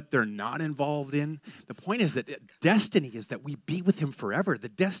or what they're not involved in. The point is that destiny is that we be with him forever. The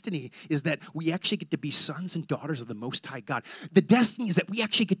destiny is that we actually get to be sons and daughters of the Most High God. The destiny is that we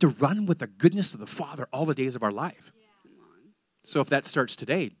actually get to run with the goodness of the Father all the days of our life. Yeah. So if that starts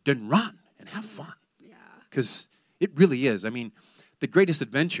today, then run and have fun. Yeah. Because it really is. I mean, the greatest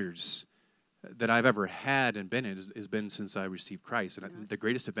adventures that I've ever had and been in has been since I received Christ. And yes. The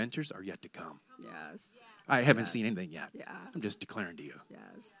greatest adventures are yet to come. Yes. I haven't seen anything yet. Yeah. I'm just declaring to you.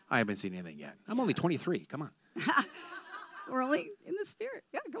 Yes. I haven't seen anything yet. I'm only 23. Come on. We're only in the spirit.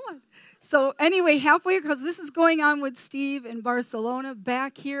 Yeah, go on. So anyway, halfway, because this is going on with Steve in Barcelona.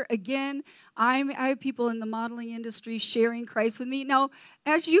 Back here again, I have people in the modeling industry sharing Christ with me. Now,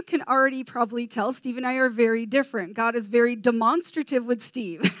 as you can already probably tell, Steve and I are very different. God is very demonstrative with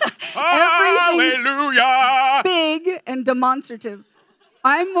Steve. Hallelujah! Big and demonstrative.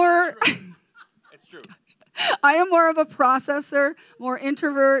 I'm more... It's true. I am more of a processor, more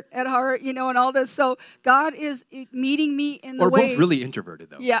introvert at heart, and all this. So God is meeting me in the way. We're both really introverted,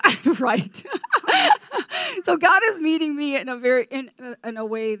 though. Yeah, right. So God is meeting me in a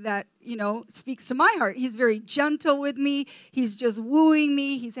way that, speaks to my heart. He's very gentle with me. He's just wooing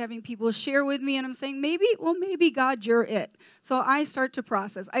me. He's having people share with me. And I'm saying, maybe God, you're it. So I start to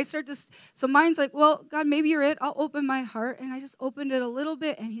process. So mine's like, well, God, maybe you're it. I'll open my heart. And I just opened it a little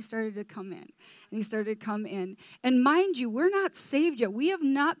bit, and he started to come in. And he started to come in. And mind you, we're not saved yet. We have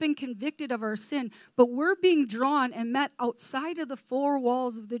not been convicted of our sin, but we're being drawn and met outside of the four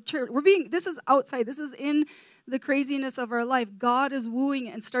walls of the church. This is outside. This is in the craziness of our life. God is wooing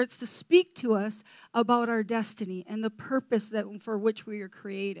and starts to speak to us about our destiny and the purpose for which we are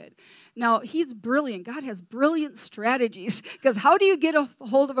created. Now, he's brilliant. God has brilliant strategies, because how do you get a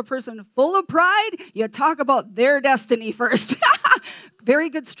hold of a person full of pride? You talk about their destiny first. Very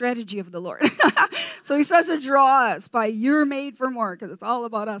good strategy of the Lord. So he starts to draw us by you're made for more, because it's all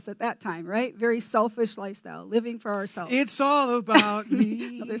about us at that time, right? Very selfish lifestyle, living for ourselves. It's all about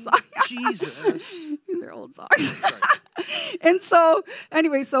me, Jesus. These are old songs. And so,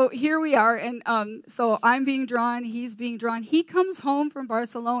 anyway, so here we are. And so I'm being drawn. He's being drawn. He comes home from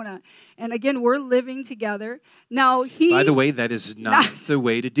Barcelona. And again, we're living together. Now, By the way, that is not the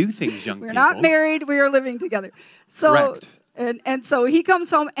way to do things, young people. We're not married. We are living together. So, correct. And so he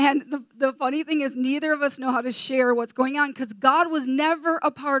comes home, and the funny thing is neither of us know how to share what's going on, because God was never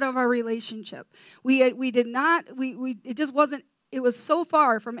a part of our relationship. It just wasn't. It was so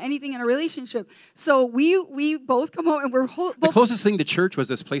far from anything in a relationship. So we both come home, and we're both. The closest thing to church was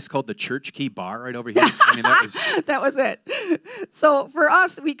this place called the Church Key Bar right over here. I mean, that was that was it. So for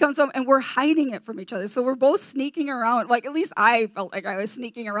us, we come home, and we're hiding it from each other. So we're both sneaking around. Like, at least I felt like I was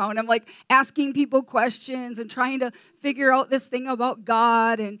sneaking around. I'm like asking people questions and trying to figure out this thing about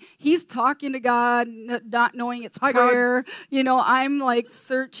God. And he's talking to God, not knowing it's prayer. God. I'm like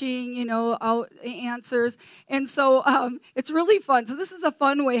searching, out answers. And so it's really fun. So this is a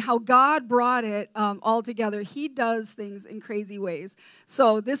fun way how God brought it all together. He does things in crazy ways.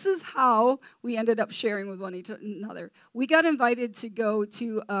 So this is how we ended up sharing with one another. We got invited to go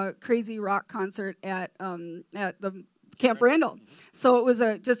to a crazy rock concert at the Camp Randall. So it was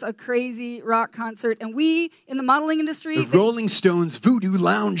just a crazy rock concert. And we, in the modeling industry... The Rolling Stones Voodoo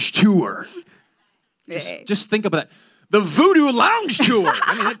Lounge Tour. Just think about that. The Voodoo Lounge Tour.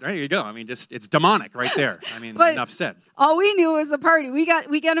 I mean, there you go. I mean, it's demonic right there. I mean, but enough said. All we knew was the party. We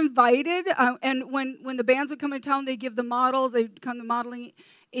got invited, and when the bands would come in town, they'd give the models. They'd come to modeling.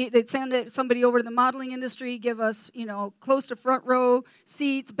 They'd send somebody over to the modeling industry, give us, close to front row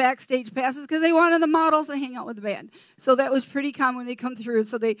seats, backstage passes, because they wanted the models to hang out with the band. So that was pretty common when they come through.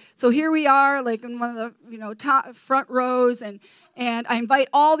 So here we are, like in one of the top front rows, and I invite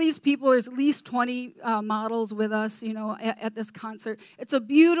all these people. There's at least 20 models with us, at this concert. It's a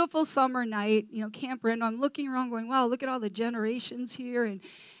beautiful summer night, Camp Randall. I'm looking around, going, wow, look at all the generations here,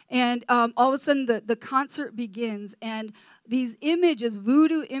 and all of a sudden the concert begins, and these images,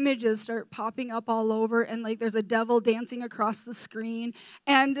 voodoo images, start popping up all over, and like there's a devil dancing across the screen,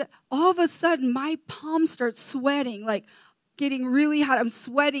 and all of a sudden my palms start sweating, like getting really hot. I'm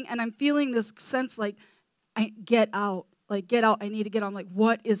sweating, and I'm feeling this sense like, get out. Like, get out, I need to get out. I'm like,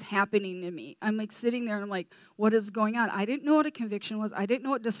 what is happening to me? I'm like sitting there, and I'm like, what is going on? I didn't know what a conviction was. I didn't know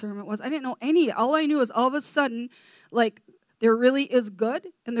what discernment was. I didn't know any. All I knew is all of a sudden, like, there really is good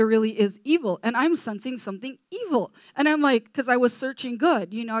and there really is evil. And I'm sensing something evil. And I'm like, because I was searching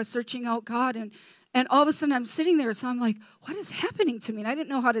good. I was searching out God. And all of a sudden I'm sitting there. So I'm like, what is happening to me? And I didn't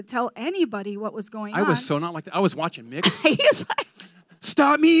know how to tell anybody what was going on. I was so not like that. I was watching Mick. He's like,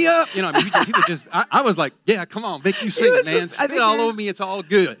 start me up. He was just, I was like, yeah, come on, Mick, you sing it, man. Spit all over me. It's all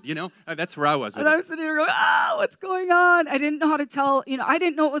good. That's where I was with it. And I was sitting there going, what's going on? I didn't know how to tell, I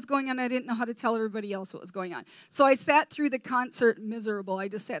didn't know what was going on. I didn't know how to tell everybody else what was going on. So I sat through the concert miserable. I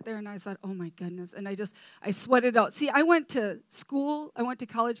just sat there and I thought, oh my goodness. And I sweated out. See, I went to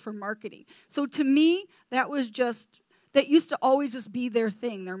college for marketing. So to me, that used to always just be their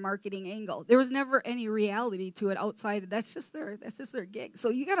thing, their marketing angle. There was never any reality to it outside. That's just their gig. So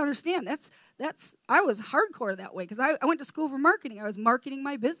you got to understand, I was hardcore that way, because I went to school for marketing. I was marketing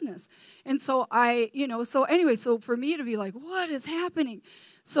my business. And so so for me to be like, what is happening?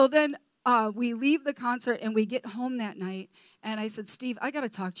 So then we leave the concert and we get home that night. And I said, Steve, I got to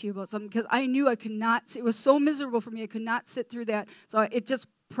talk to you about something, because I knew I could not, it was so miserable for me. I could not sit through that. So it just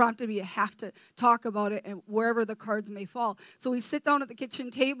prompted me to have to talk about it and wherever the cards may fall. So we sit down at the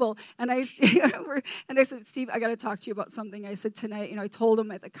kitchen table, and I said, Steve, I got to talk to you about something. I said, tonight, I told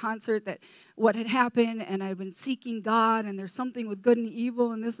him at the concert that what had happened, and I've been seeking God, and there's something with good and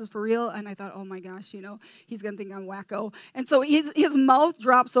evil, and this is for real. And I thought, oh my gosh, he's going to think I'm wacko. And so his mouth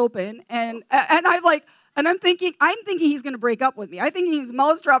drops open, and I'm thinking he's going to break up with me. I think his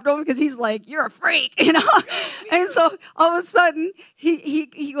mouth dropped open because he's like, you're a freak, And so all of a sudden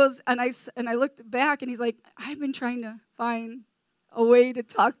he goes, and I looked back, and he's like, I've been trying to find a way to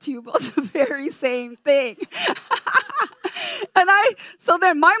talk to you about the very same thing. So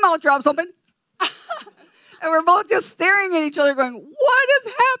then my mouth drops open, and we're both just staring at each other going, what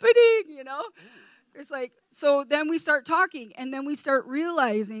is happening, It's like, so then we start talking, and then we start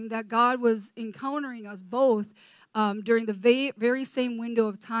realizing that God was encountering us both during the very same window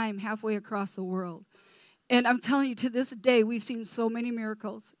of time halfway across the world. And I'm telling you, to this day, we've seen so many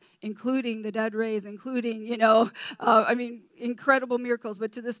miracles, including the dead raised, including, incredible miracles.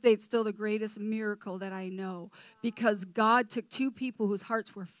 But to this day, it's still the greatest miracle that I know, because God took two people whose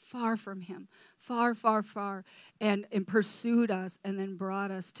hearts were far from him, far, far, far, and pursued us, and then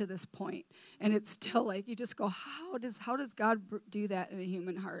brought us to this point. And it's still like, you just go, how does God do that in a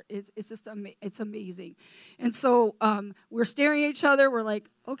human heart? It's just it's amazing. And so we're staring at each other. We're like,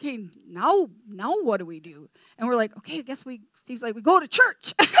 okay, now what do we do? And we're like, okay, I guess Steve's like, we go to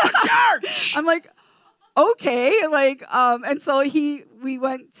church. Church! I'm like, okay, and so we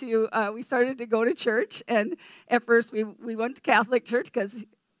started to go to church, and at first we went to Catholic church because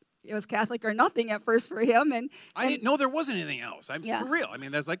it was Catholic or nothing at first for him, and I didn't know there was anything else. For real.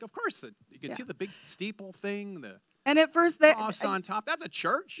 There's of course, you can see the big steeple thing, and at first cross on top. That's a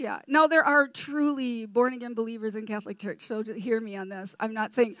church. Yeah. No, there are truly born-again believers in Catholic church, so just hear me on this. I'm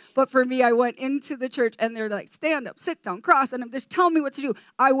not saying, but for me, I went into the church, and they're like, stand up, sit down, cross, and just tell me what to do.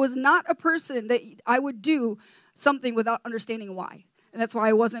 I was not a person that I would do something without understanding why. And that's why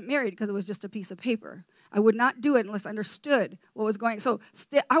I wasn't married, because it was just a piece of paper. I would not do it unless I understood what was going. So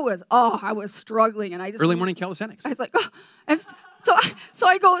I was struggling, and I just early morning calisthenics. I was like, oh, and so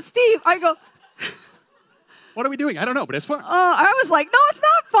I go, Steve, what are we doing? I don't know, but it's fun. I was like, no, it's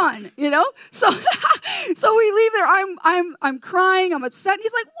not fun, So we leave there. I'm crying. I'm upset. And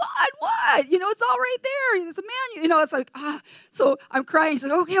he's like, what? It's all right there. It's a man. It's like, So I'm crying. He's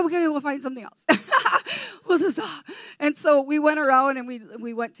like, okay, we'll find something else. And so we went around, and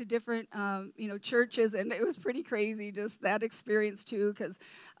we went to different, churches, and it was pretty crazy, just that experience too, because,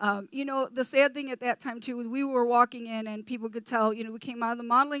 the sad thing at that time too was we were walking in, and people could tell, we came out of the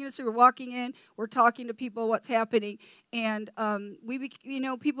modeling industry. We're walking in, we're talking to people what's happening, and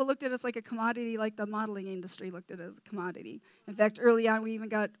people looked at us like a commodity, like the modeling industry looked at us as a commodity. In fact, early on, we even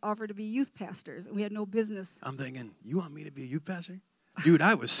got offered to be youth pastors, and we had no business. I'm thinking, you want me to be a youth pastor? Dude,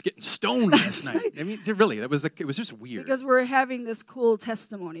 I was getting stoned last night. Really, it was just weird. Because we're having this cool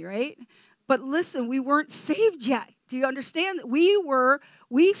testimony, right? But listen, we weren't saved yet. Do you understand? We're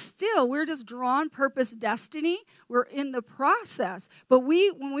just drawn, purpose, destiny. We're in the process. But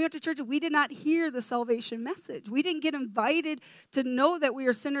when we went to church, we did not hear the salvation message. We didn't get invited to know that we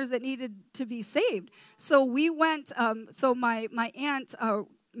are sinners that needed to be saved. So we went, so my aunt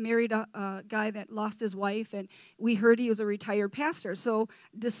married a guy that lost his wife, and we heard he was a retired pastor. So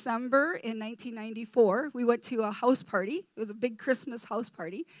December in 1994, we went to a house party. It was a big Christmas house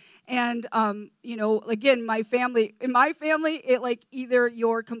party. And, again, in my family, it either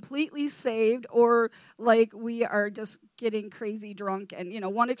you're completely saved or we are just getting crazy drunk, and,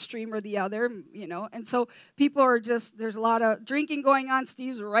 one extreme or the other, And so people are there's a lot of drinking going on.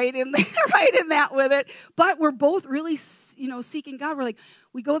 Steve's right in there, right in that with it. But we're both really, seeking God. We're like,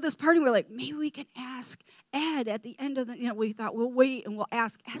 we go to this party, we're like, maybe we can ask Ed at the end of the, we thought we'll wait and we'll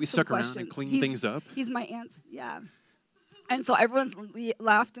ask Ed we some stuck questions. Around and cleaned things up. He's my aunt's, yeah. And so everyone's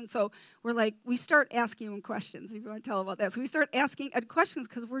left, and so we're like, we start asking him questions, if you want to tell about that. So we start asking Ed questions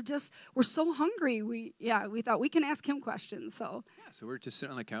because we're so hungry. We thought we can ask him questions, so. Yeah, so we're just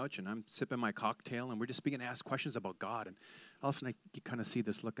sitting on the couch, and I'm sipping my cocktail, and we're just beginning to ask questions about God, and all of a sudden you kind of see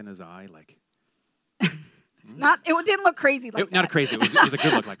this look in his eye, like. It didn't look crazy like that. Not crazy. It was a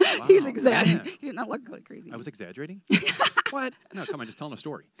good look. Like, wow, he's exaggerating. Yeah. He did not look like crazy. I was exaggerating? What? No, come on, just telling a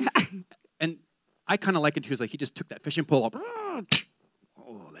story. And I kind of likened it to he just took that fishing pole up.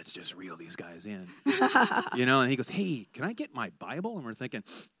 Oh, let's just reel these guys in. And he goes, hey, can I get my Bible? And we're thinking,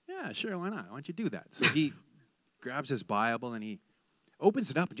 yeah, sure, why not? Why don't you do that? So he grabs his Bible, and he opens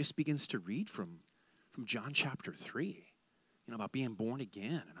it up and just begins to read from John chapter 3, about being born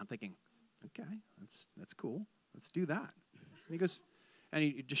again. And I'm thinking, okay, that's cool. Let's do that. And he goes, and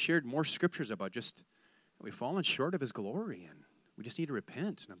he just shared more scriptures about just we've fallen short of his glory, and we just need to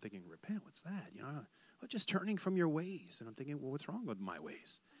repent. And I'm thinking, repent? What's that? Well, just turning from your ways. And I'm thinking, well, what's wrong with my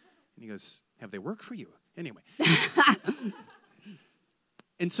ways? And he goes, have they worked for you? Anyway.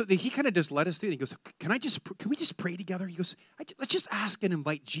 And so he kind of just led us through. And he goes, can we just pray together? He goes, let's just ask and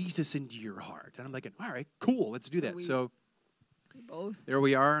invite Jesus into your heart. And I'm like, all right, cool, let's do that. So there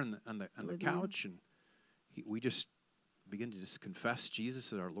we are on the couch, and we just begin to just confess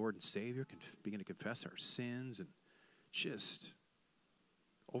Jesus as our Lord and Savior, begin to confess our sins, and just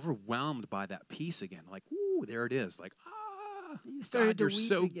overwhelmed by that peace again. Like, ooh, there it is. Like, you started God, you're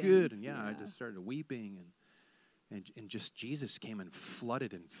so again. good. And I just started weeping, and just Jesus came and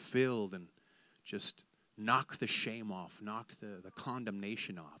flooded and filled and just knocked the shame off, knocked the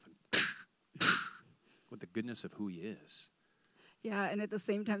condemnation off, and with the goodness of who he is. Yeah, and at the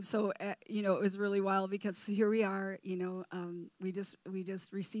same time, so it was really wild because here we are, we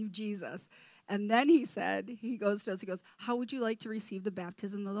just received Jesus, and then he goes to us, he goes, how would you like to receive the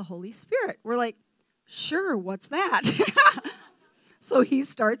baptism of the Holy Spirit? We're like, sure, what's that? So he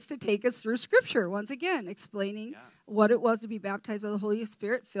starts to take us through Scripture once again, explaining what it was to be baptized by the Holy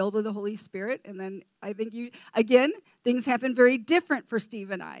Spirit, filled with the Holy Spirit, and then I think things happen very different for Steve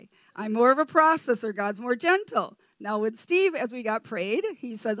and I. I'm more of a processor. God's more gentle. Now with Steve, as we got prayed,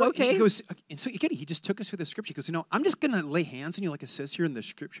 he says, okay. He goes, and so again, he just took us through the Scripture. He goes, I'm just going to lay hands on you like it says here in the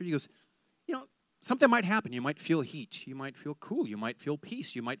Scripture. He goes, something might happen. You might feel heat. You might feel cool. You might feel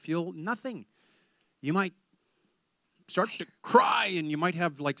peace. You might feel nothing. You might start to cry, and you might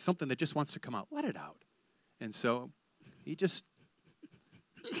have like something that just wants to come out. Let it out. And so he just,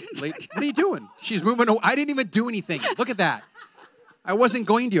 what are you doing? She's moving. I didn't even do anything. Look at that. I wasn't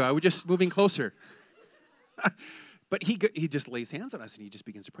going to. I was just moving closer. But he just lays hands on us, and he just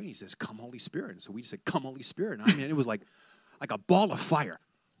begins to pray. He says, come, Holy Spirit. And so we just said, come, Holy Spirit. And it was like a ball of fire.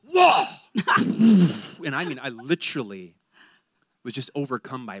 Whoa! And I literally was just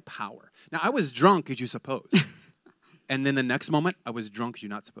overcome by power. Now, I was drunk, as you suppose. And then the next moment, I was drunk, as you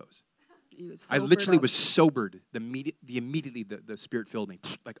not suppose. I literally was sobered. Immediately the Spirit filled me.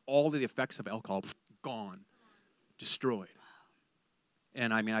 Like all of the effects of alcohol, gone, destroyed.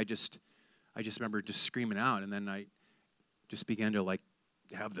 And I just remember just screaming out, and then I just began to like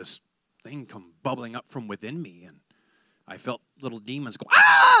have this thing come bubbling up from within me, and I felt little demons go,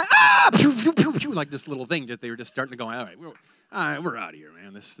 pew, pew, pew, pew, like this little thing. They were just starting to go, all right, we're out of here,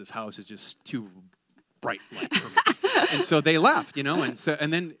 man. This house is just too bright light for me. And so they left,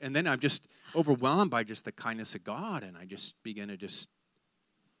 and then I'm just overwhelmed by just the kindness of God, and I just began to just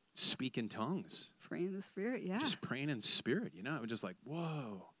speak in tongues. Pray in the Spirit, yeah. Just praying in spirit, It was just like,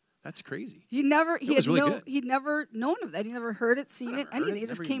 whoa. That's crazy. He'd never known of that. He never heard it, seen it, anything. It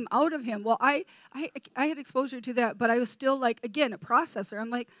just came out of him. Well, I had exposure to that, but I was still like, again, a processor.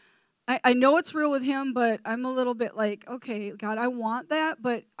 I'm like, I know it's real with him, but I'm a little bit like, okay, God, I want that,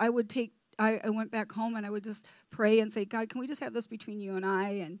 but I went back home and I would just pray and say, God, can we just have this between you and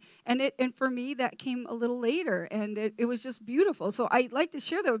I? And for me, that came a little later, and it was just beautiful. So I like to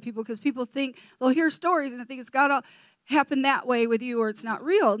share that with people because people think they'll hear stories and they think it's got to happen that way with you or it's not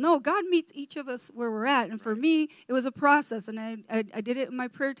real. No, God meets each of us where we're at. And for me, it was a process, and I did it in my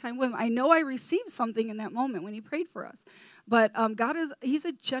prayer time with him. I know I received something in that moment when he prayed for us. But he's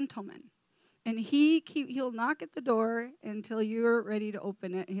a gentleman. And he'll knock at the door until you're ready to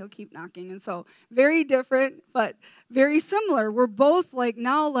open it, and he'll keep knocking. And so very different, but very similar. We're both like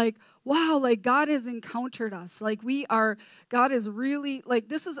now like, wow, like God has encountered us. Like God is really, like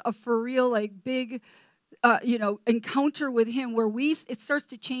this is a for real, like big, encounter with him where it starts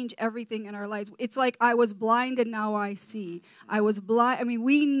to change everything in our lives. It's like I was blind and now I see. I was blind.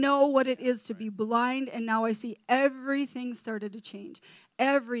 We know what it is to be blind and now I see. Everything started to change.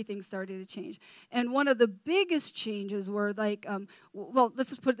 Everything started to change. And one of the biggest changes were like, let's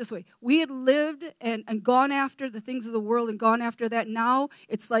just put it this way. We had lived and gone after the things of the world and gone after that. Now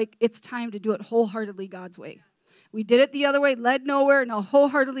it's like it's time to do it wholeheartedly God's way. We did it the other way, led nowhere, now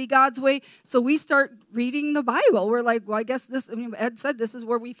wholeheartedly God's way. So we start reading the Bible. We're like, well, I guess Ed said this is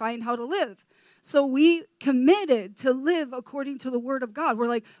where we find how to live. So we committed to live according to the Word of God. We're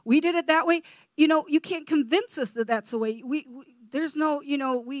like, we did it that way. You can't convince us that that's the way. There's no,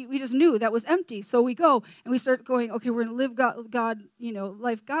 we just knew that was empty. So we go and we start going, okay, we're going to live God,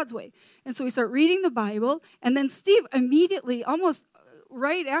 life God's way. And so we start reading the Bible. And then Steve immediately, almost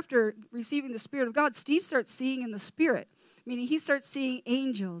right after receiving the Spirit of God, Steve starts seeing in the Spirit. Meaning he starts seeing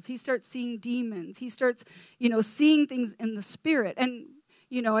angels. He starts seeing demons. He starts, seeing things in the Spirit. And,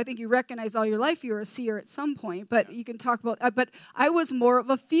 I think you recognize all your life you were a seer at some point. But you can talk about, but I was more of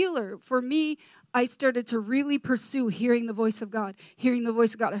a feeler. For me, I started to really pursue hearing the voice of God, hearing the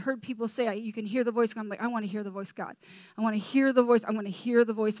voice of God. I heard people say, you can hear the voice of God. I'm like, I want to hear the voice of God. I want to hear the voice. I want to hear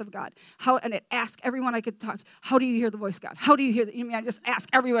the voice of God. And I'd ask everyone I could talk to, how do you hear the voice of God? How do you hear I just ask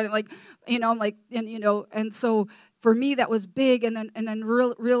everyone, and so for me, that was big, and then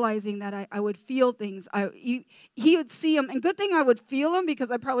realizing that I would feel things. He would see them, and good thing I would feel them because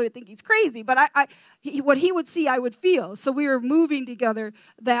I probably would think he's crazy. But what he would see, I would feel. So we were moving together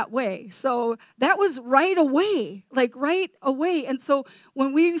that way. So that was right away. And so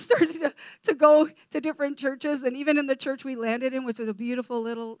when we started to go to different churches, and even in the church we landed in, which was a beautiful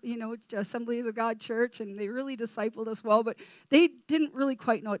little, Assemblies of God church, and they really discipled us well, but they didn't really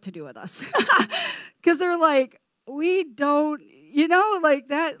quite know what to do with us because they're like, we don't,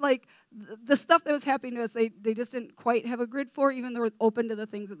 the stuff that was happening to us, they just didn't quite have a grid for, even though we're open to the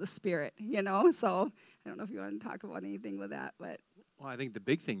things of the Spirit, So I don't know if you want to talk about anything with that, but. Well, I think the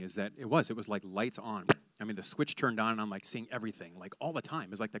big thing is that it was like lights on. I mean, the switch turned on, and I'm like seeing everything, like all the time.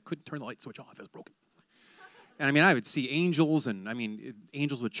 It was like I couldn't turn the light switch off. It was broken. And I mean, I would see angels, and I mean,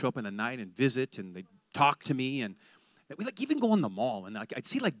 angels would show up in the night and visit, and they'd talk to me, and we even go in the mall, and I'd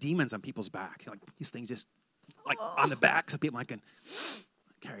see like demons on people's backs, like these things just like on the backs of people. I can,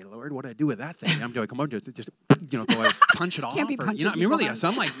 Carry Lord, what do I do with that thing? And I'm doing, come on, just do I punch it off? Can't be punching. I mean, really, so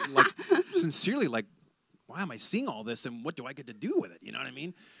I'm like sincerely, like, why am I seeing all this, and what do I get to do with it? You know what I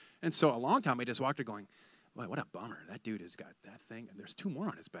mean? And so a long time I just walked her going, boy, what a bummer. That dude has got that thing, and there's 2 more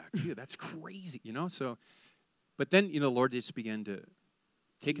on his back, too. That's crazy, So, but then, the Lord just began to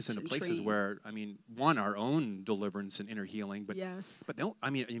take us into places where, I mean, one, our own deliverance and inner healing, but yes. But no, I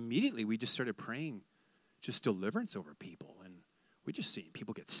mean, immediately we just started praying just deliverance over people, and we just see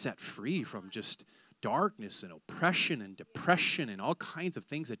people get set free from just darkness and oppression and depression and all kinds of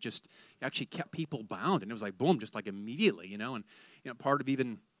things that just actually kept people bound. And it was like, boom, just like immediately, and part of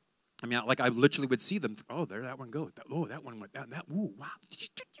even, I mean, like I literally would see them, oh, there that one goes. Oh, that one went, that, ooh, wow.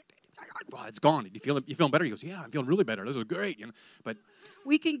 Well, it's gone. You feeling better? He goes, yeah, I'm feeling really better. This is great. But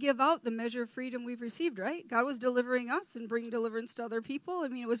we can give out the measure of freedom we've received, right? God was delivering us and bringing deliverance to other people. I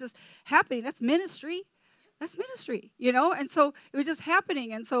mean, it was just happening. That's ministry. That's ministry, and so it was just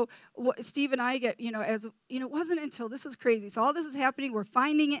happening. And so Steve and I get, it wasn't until, this is crazy. So all this is happening, we're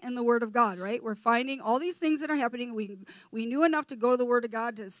finding it in the Word of God, right? We're finding all these things that are happening. We knew enough to go to the Word of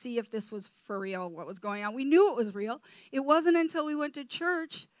God to see if this was for real, what was going on. We knew it was real. It wasn't until we went to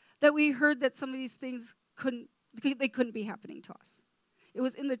church that we heard that some of these things couldn't be happening to us. It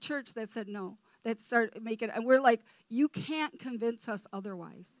was in the church that said no, that started making, and we're like, you can't convince us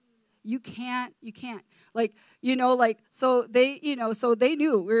otherwise. You can't. So they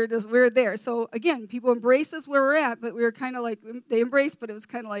knew we were there. So again, people embraced us where we're at, but we were kind of like, they embraced, but it was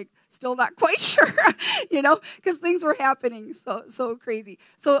kind of like still not quite sure, because things were happening so crazy.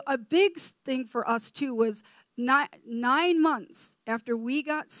 So a big thing for us too was 9 months after we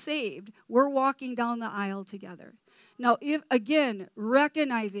got saved, we're walking down the aisle together. Now,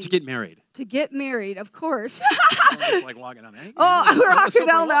 recognizing... To get married, of course. It's like walking down there. We're walking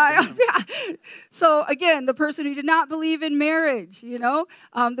down the aisle. Yeah. So, again, the person who did not believe in marriage,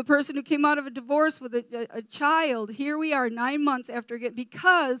 the person who came out of a divorce with a child, here we are 9 months after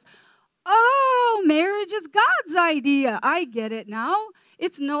because, marriage is God's idea. I get it now.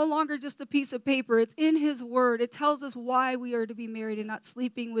 It's no longer just a piece of paper. It's in His Word. It tells us why we are to be married and not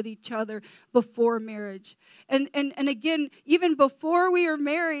sleeping with each other before marriage. And again, even before we were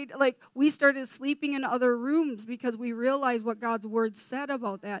married, we started sleeping in other rooms because we realized what God's Word said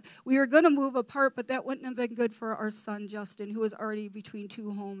about that. We were going to move apart, but that wouldn't have been good for our son Justin, who was already between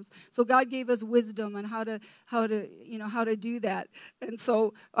 2 homes. So God gave us wisdom on how to do that. And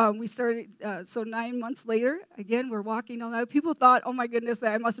so we started. So 9 months later, again, we're walking down that. People thought, oh my goodness,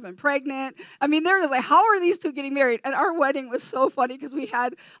 that I must have been pregnant. I mean, they're just like, how are these two getting married? And our wedding was so funny because we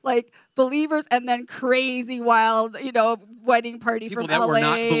had believers and then crazy wild, wedding party people from that LA. Were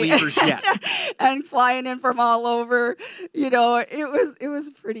not believers yet. And flying in from all over. It was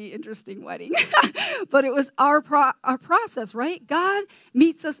a pretty interesting wedding. But it was our process, right? God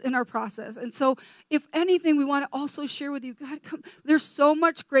meets us in our process. And so if anything, we want to also share with you, there's so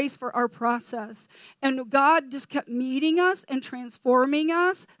much grace for our process. And God just kept meeting us and transforming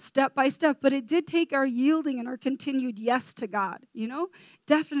us step by step. But it did take our yielding and our continued yes to God,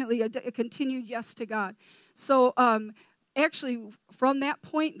 definitely a continued yes to God. So actually, from that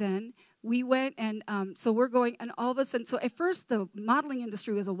point then, we went and so we're going, and all of a sudden, so at first the modeling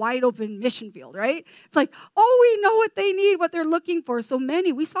industry was a wide open mission field, right? It's like, oh, we know what they need, what they're looking for. So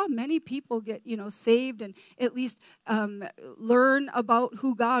we saw many people get, saved and at least learn about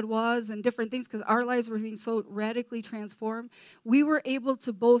who God was and different things, because our lives were being so radically transformed. We were able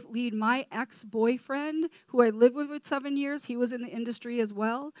to both lead my ex-boyfriend, who I lived with for 7 years, he was in the industry as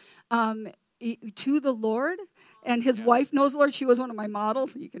well, to the Lord. And his wife knows the Lord. She was one of my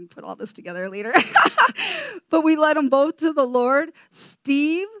models. You can put all this together later. But we led them both to the Lord.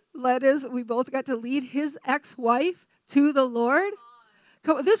 Steve we both got to lead his ex-wife to the Lord.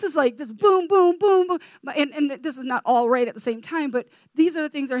 This is like this boom, boom, boom, boom. And this is not all right at the same time, but these are the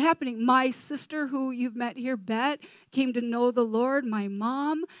things that are happening. My sister, who you've met here, Bet, came to know the Lord. My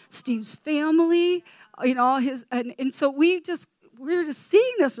mom, Steve's family, and so we're just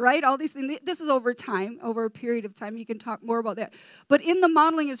seeing this, right? All these things. This is over time, over a period of time. You can talk more about that. But in the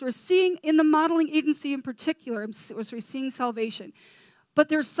modeling, as we're seeing in the modeling agency in particular, we're seeing salvation. But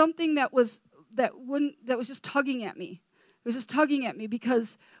there's something that was just tugging at me. It was just tugging at me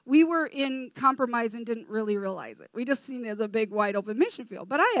because we were in compromise and didn't really realize it. We just seen it as a big, wide open mission field.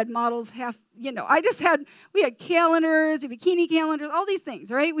 But I had models we had calendars, bikini calendars, all these things,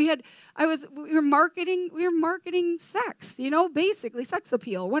 right? We were marketing sex, basically sex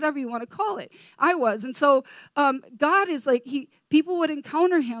appeal, whatever you want to call it. I was. And so God is like, people would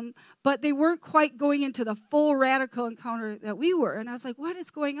encounter him, but they weren't quite going into the full radical encounter that we were. And I was like, what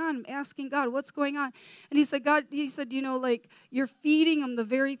is going on? I'm asking God, what's going on? And he said, you're feeding them the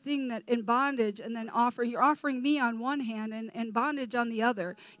very thing that in bondage, and then you're offering me on one hand and bondage on the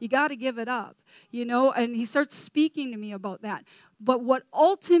other. You got to give it up, and he starts speaking to me about that. But what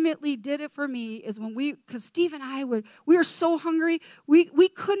ultimately did it for me is because Steve and I we were so hungry, we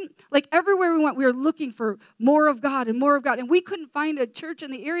couldn't, like everywhere we went, we were looking for more of God, and we couldn't find a church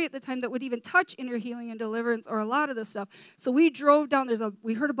in the area at the time that would even touch inner healing and deliverance or a lot of this stuff. So we drove down,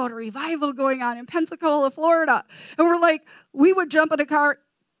 we heard about a revival going on in Pensacola, Florida, and we're like, we would jump in a car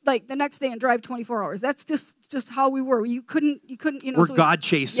like the next day and drive 24 hours. That's just how we were. You couldn't, We're God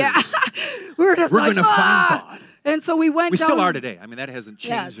chasers. Yeah. We're going to find God. And so we went down. We still are today. I mean, that hasn't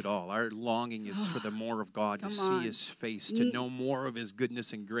changed Yes. at all. Our longing is for the more of God, to see his face, to know more of his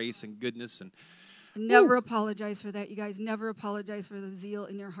goodness and grace and goodness. And never apologize for that, you guys. Never apologize for the zeal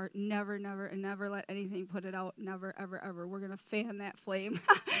in your heart. Never, never, and never let anything put it out. Never, ever, ever. We're going to fan that flame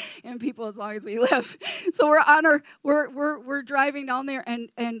in people as long as we live. So we're driving down there, and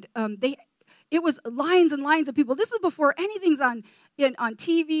it was lines and lines of people. This is before anything's on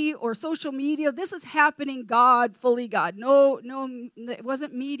TV or social media. This is happening fully God. No, it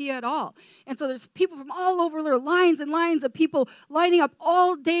wasn't media at all. And so there's people from all over there, lines and lines of people lining up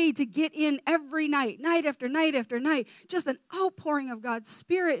all day to get in every night after night after night. Just an outpouring of God's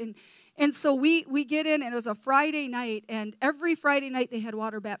Spirit. And so we get in, and it was a Friday night, and every Friday night they had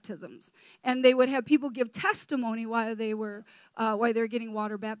water baptisms. And they would have people give testimony while they were getting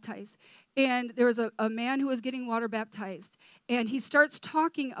water baptized. And there was a man who was getting water baptized, and he starts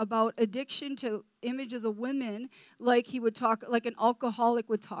talking about addiction to images of women, like he would talk, like an alcoholic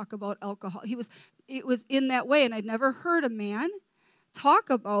would talk about alcohol. It was in that way, and I'd never heard a man talk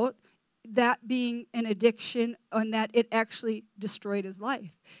about that being an addiction, and that it actually destroyed his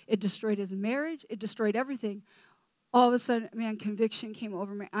life. It destroyed his marriage. It destroyed everything. All of a sudden, man, conviction came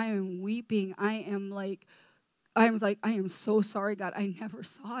over me. I am weeping. I was like, I am so sorry, God. I never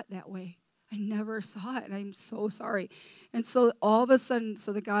saw it that way. I never saw it, and I'm so sorry. And so all of a sudden,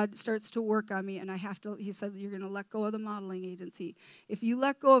 the God starts to work on me, and he said, you're going to let go of the modeling agency. If you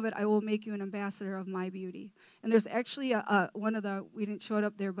let go of it, I will make you an ambassador of my beauty. And there's actually we didn't show it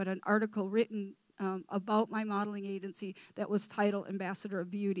up there, but an article written about my modeling agency that was titled Ambassador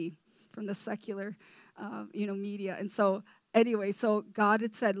of Beauty from the secular, media. And so anyway, so God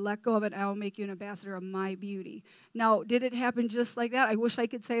had said, let go of it, and I will make you an ambassador of my beauty. Now, did it happen just like that? I wish I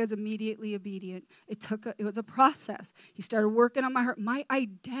could say I was immediately obedient. It was a process. He started working on my heart. My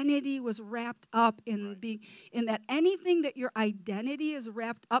identity was wrapped up in that. Anything that your identity is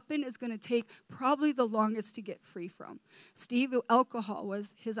wrapped up in is going to take probably the longest to get free from. Steve, alcohol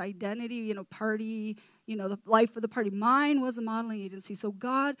was his identity, party, the life of the party. Mine was a modeling agency. So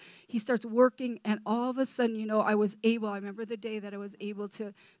God, he starts working, and all of a sudden, I remember the day that I was able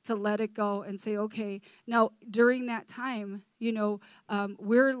to let it go and say, okay. Now, during that time,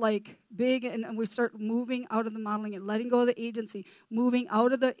 we're like big, and we start moving out of the modeling and letting go of the agency, moving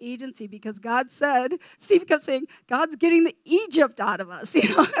out of the agency, because God said, Steve kept saying, God's getting the Egypt out of us,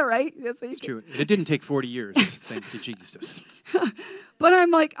 right? That's what it's true. It didn't take 40 years, thank you, Jesus. But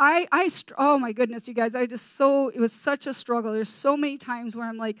I'm like, oh my goodness, you guys, it was such a struggle. There's so many times where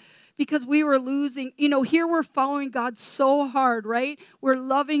I'm like, because we were losing, here we're following God so hard, right? We're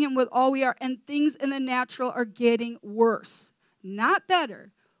loving him with all we are, and things in the natural are getting worse. Not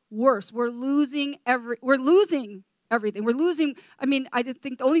better, worse. We're losing everything. We're losing, I didn't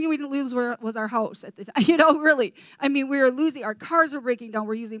think the only thing we didn't lose was our house at the time, really. We were losing, our cars were breaking down.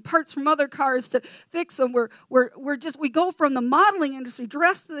 We're using parts from other cars to fix them. We go from the modeling industry,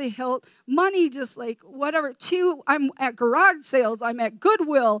 dressed to the hilt, money just like whatever, to I'm at garage sales, I'm at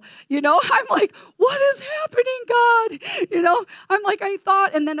Goodwill, I'm like, what is happening, God? I'm like, I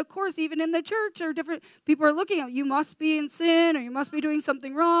thought, and then of course, even in the church, there are different people are looking at you must be in sin, or you must be doing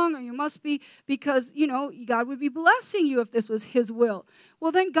something wrong, or you must be, because, God would be blessing you if this was his will.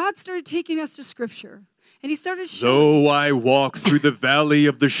 Well, then God started taking us to Scripture, and he started showing. Though I walk through the valley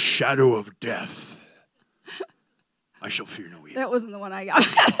of the shadow of death, I shall fear no evil. That wasn't the one I got.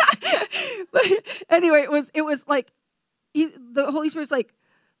 But anyway, it was like the Holy Spirit's like,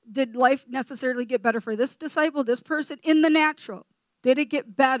 did life necessarily get better for this disciple, this person in the natural? Did it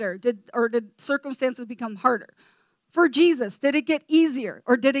get better? Did circumstances become harder? For Jesus, did it get easier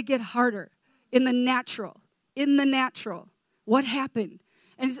or did it get harder in the natural? In the natural, what happened?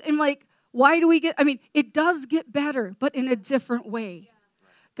 And like, why do we it does get better, but in a different way.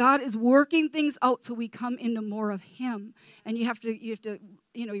 God is working things out so we come into more of him. And you have to,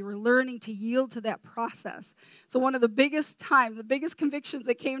 you're learning to yield to that process. So one of the biggest convictions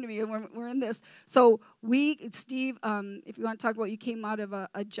that came to me, and we're in this. So Steve, if you want to talk about, you came out of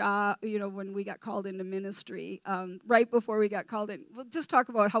a job, when we got called into ministry, right before we got called in. We'll just talk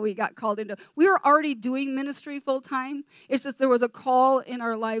about how we got called into, we were already doing ministry full time. It's just there was a call in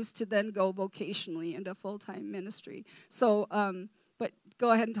our lives to then go vocationally into full-time ministry. So, but go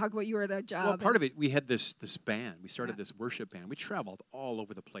ahead and talk about you were at a job. Well, part of it, we had this band. We started this worship band. We traveled all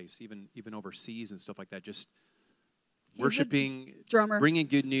over the place, even overseas and stuff like that, just worshiping, drummer, bringing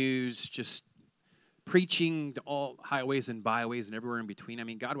good news, just preaching to all highways and byways and everywhere in between.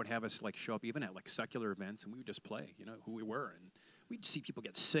 God would have us show up even at secular events, and we would just play, who we were. And we'd see people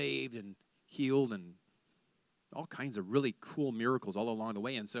get saved and healed and all kinds of really cool miracles all along the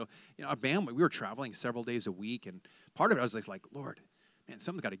way. And so, our band, we were traveling several days a week, and part of it I was like, Lord, man,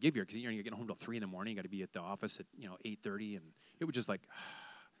 something's got to give here, because you're getting home till 3 a.m. You got to be at the office at 8:30, and it was just like,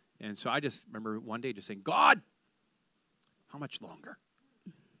 and so I just remember one day just saying, God, how much longer?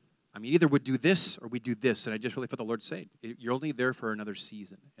 Either we do this or we do this, and I just really felt the Lord say, you're only there for another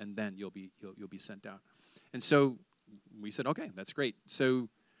season, and then you'll be sent out. And so we said, okay, that's great. So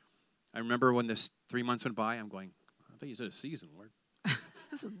I remember when this 3 months went by, I'm going, I thought you said a season, Lord.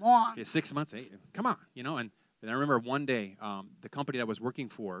 This is long. Okay, 6 months, 8, come on, and then I remember one day, the company that I was working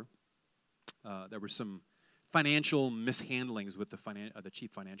for, there were some financial mishandlings with the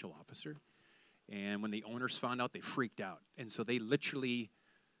chief financial officer. And when the owners found out, they freaked out. And so they literally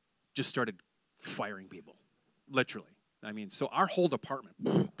just started firing people, literally. So our whole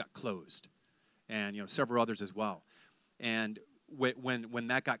department got closed, and several others as well. And when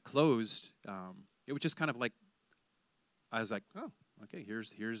that got closed, it was just kind of like, I was like, oh, okay,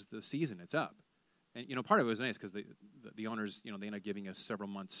 here's the season, it's up. And, part of it was nice because the owners, they ended up giving us several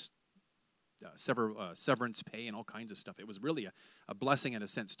months, severance pay and all kinds of stuff. It was really a blessing in a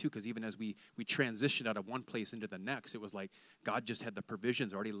sense, too, because even as we transitioned out of one place into the next, it was like God just had the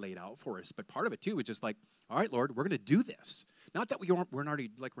provisions already laid out for us. But part of it, too, was just like, all right, Lord, we're going to do this. Not that we're already,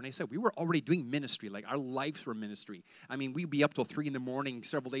 like Rene said, we were already doing ministry. Like, our lives were ministry. We'd be up till 3 a.m,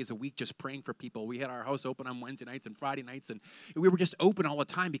 several days a week, just praying for people. We had our house open on Wednesday nights and Friday nights, and we were just open all the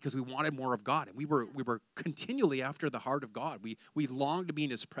time because we wanted more of God. And we were continually after the heart of God. We longed to be in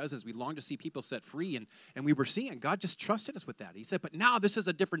his presence. We longed to see people set free, and we were seeing God just trusted us with that. He said, but now this is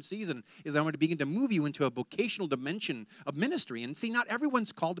a different season, is I'm going to begin to move you into a vocational dimension of ministry. And see, not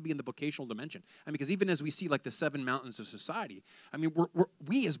everyone's called to be in the vocational dimension. Because even as we see like the 7 mountains of society,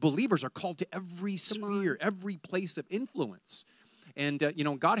 we as believers are called to every sphere, every place of influence. And,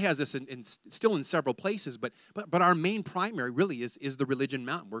 God has us still in several places, but our main primary really is the religion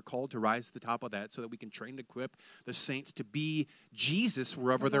mountain. We're called to rise to the top of that so that we can train and equip the saints to be Jesus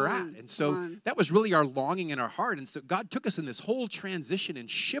wherever they're at. And so that was really our longing in our heart. And so God took us in this whole transition and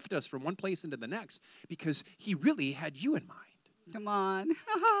shifted us from one place into the next because he really had you in mind. Come on.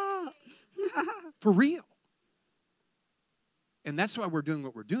 For real. And that's why we're doing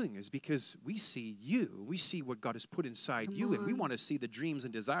what we're doing, is because we see you. We see what God has put inside you, and we want to see the dreams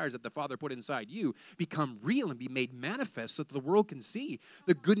and desires that the Father put inside you become real and be made manifest so that the world can see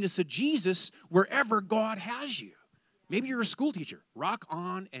the goodness of Jesus wherever God has you. Maybe you're a school teacher. Rock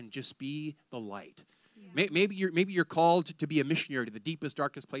on and just be the light. Yeah. Maybe you're called to be a missionary to the deepest,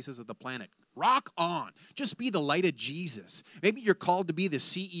 darkest places of the planet. Rock on. Just be the light of Jesus. Maybe you're called to be the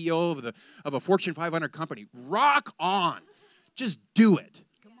CEO of a Fortune 500 company. Rock on. Just do it.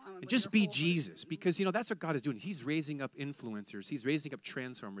 And just be Jesus. Because, that's what God is doing. He's raising up influencers. He's raising up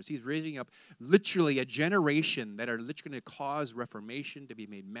transformers. He's raising up literally a generation that are literally going to cause reformation to be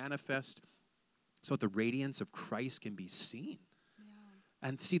made manifest so that the radiance of Christ can be seen. Yeah.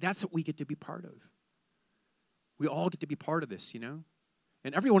 And see, that's what we get to be part of. We all get to be part of this,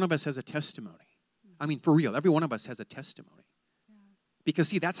 And every one of us has a testimony. I mean, for real, every one of us has a testimony. Yeah. Because,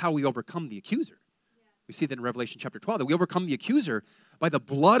 see, that's how we overcome the accuser. We see that in Revelation chapter 12, that we overcome the accuser by the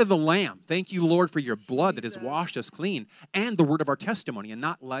blood of the Lamb. Thank you, Lord, for your blood that has washed us clean, and the word of our testimony, and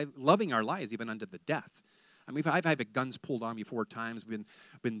not loving our lives even unto the death. I mean, I've had guns pulled on me 4 times, been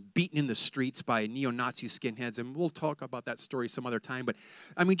beaten in the streets by neo-Nazi skinheads, and we'll talk about that story some other time. But,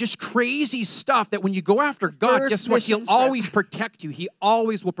 I mean, just crazy stuff that when you go after God, guess what? He'll always protect you. He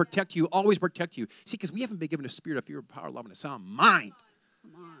always will protect you, always protect you. See, because we haven't been given a spirit of fear, power, love, and a sound mind.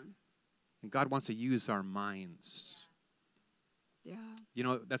 Come on. And God wants to use our minds.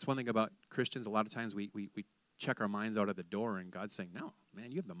 Yeah. That's one thing about Christians. A lot of times we check our minds out of the door, and God's saying, no,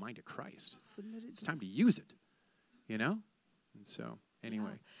 man, you have the mind of Christ. It's time to use it. And so,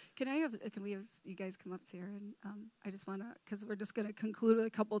 anyway. Yeah. Can we have you guys come up here? And I just want to, because we're just going to conclude with a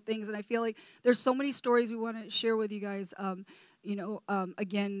couple of things. And I feel like there's so many stories we want to share with you guys.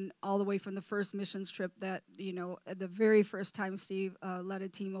 Again, all the way from the first missions trip that, the very first time Steve led a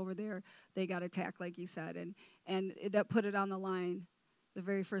team over there, they got attacked, like you said. And that put it on the line the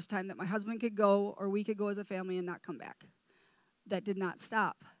very first time that my husband could go, or we could go as a family and not come back. That did not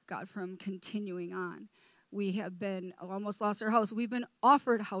stop God from continuing on. We have been, almost lost our house. We've been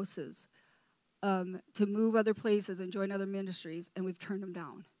offered houses to move other places and join other ministries, and we've turned them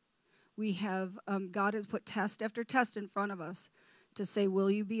down. We have, God has put test after test in front of us to say, will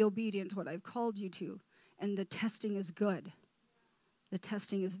you be obedient to what I've called you to? And the testing is good. The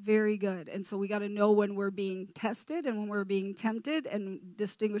testing is very good. And so we got to know when we're being tested and when we're being tempted and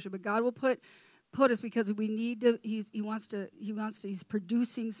distinguish it. But God will put us, because we need to, he's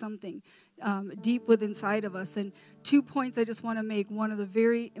producing something deep within inside of us. And 2 points I just want to make. One of the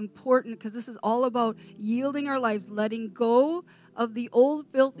very important, because this is all about yielding our lives, letting go of the old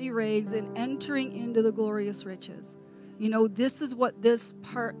filthy rags and entering into the glorious riches. This is what this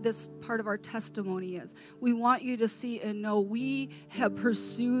part of our testimony is. We want you to see and know we have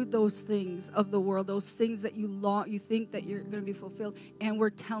pursued those things of the world, those things that you think that you're going to be fulfilled, and we're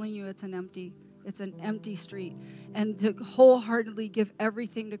telling you it's an empty street. And to wholeheartedly give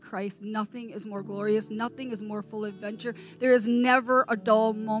everything to Christ, nothing is more glorious, nothing is more full of adventure. There is never a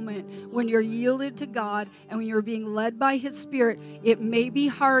dull moment when you're yielded to God and when you're being led by His Spirit. It may be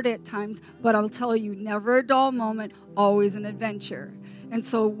hard at times, but I'll tell you, never a dull moment, always an adventure. And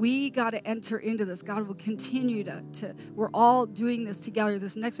so we got to enter into this. God will continue to we're all doing this together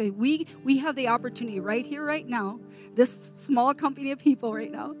this next way. We have the opportunity right here, right now, this small company of people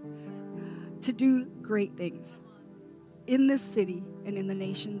right now, to do great things in this city and in the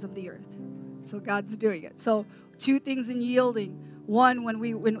nations of the earth. So God's doing it. So 2 things in yielding. One,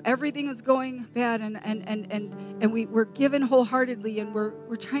 when everything is going bad and we're given wholeheartedly and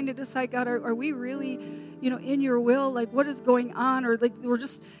we're trying to decide, God, are we really, in your will? Like, what is going on? Or like we're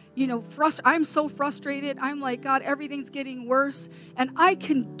just, I'm so frustrated. I'm like, God, everything's getting worse, and I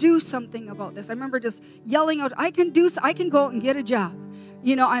can do something about this. I remember just yelling out, I can go out and get a job.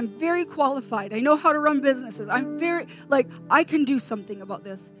 I'm very qualified. I know how to run businesses. I can do something about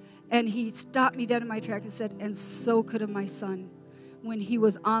this. And He stopped me dead in my tracks and said, and so could have my son when he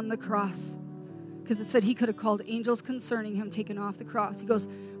was on the cross. Because it said He could have called angels concerning him taken off the cross. He goes,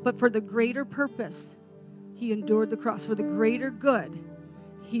 but for the greater purpose, He endured the cross. For the greater good,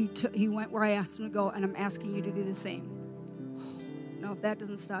 He went where I asked Him to go, and I'm asking you to do the same. Now, if that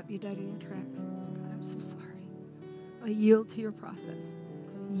doesn't stop you dead in your tracks, God, I'm so sorry. I yield to your process.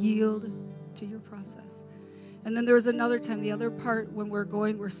 Yield to your process. And then there was another time, the other part, when we're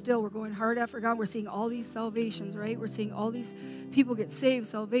going hard after God. We're seeing all these salvations, right? We're seeing all these people get saved,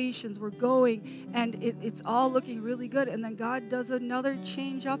 salvations. We're going, and it's all looking really good. And then God does another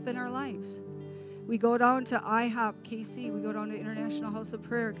change up in our lives. We go down to IHOP, KC. We go down to International House of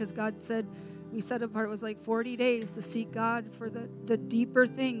Prayer because God said, we set apart, it was like 40 days to seek God for the deeper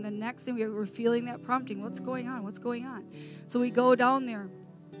thing, the next thing. We were feeling that prompting. What's going on? What's going on? So we go down there.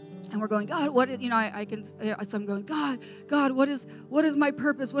 And we're going, God, what is, so I'm going, God, what is my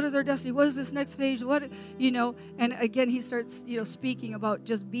purpose? What is our destiny? What is this next phase? And again, he starts, speaking about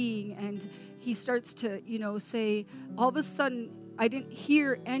just being, and he starts to, say, all of a sudden, I didn't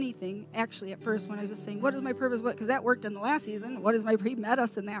hear anything, actually, at first, when I was just saying, what is my purpose? Because that worked in the last season. What is my, he met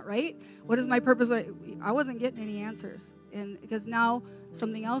us in that, right? What is my purpose? I wasn't getting any answers. And because now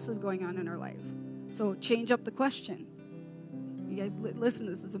something else is going on in our lives. So change up the question. You guys listen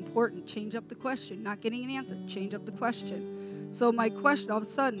to this. It's important. Change up the question. Not getting an answer. Change up the question. So my question, all of a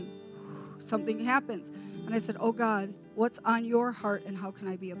sudden, something happens. And I said, oh, God, what's on your heart and how can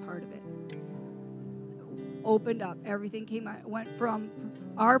I be a part of it? Opened up. Everything came out. Went from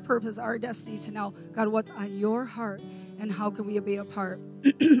our purpose, our destiny, to now, God, what's on your heart and how can we be a part?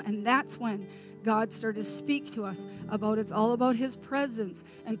 And that's when God started to speak to us about it's all about his presence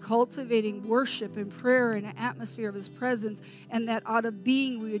and cultivating worship and prayer and an atmosphere of his presence, and that out of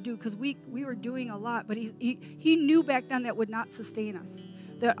being we would do, because we were doing a lot, but he knew back then that would not sustain us.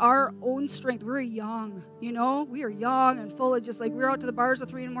 That our own strength, we were young, we are young and full of just like, we were out to the bars at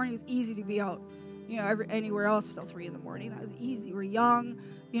 3 a.m. It was easy to be out. Anywhere else till 3 a.m. That was easy. We're young.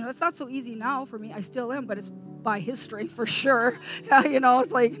 It's not so easy now for me. I still am, but it's by his strength for sure.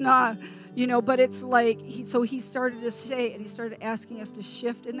 It's like, nah. But it's like, he started to say, and he started asking us to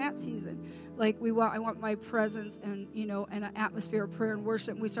shift in that season. Like, I want my presence and, and an atmosphere of prayer and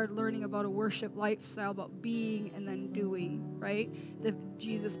worship. And we started learning about a worship lifestyle, about being and then doing, right?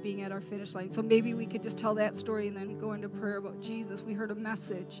 Jesus being at our finish line. So maybe we could just tell that story and then go into prayer about Jesus. We heard a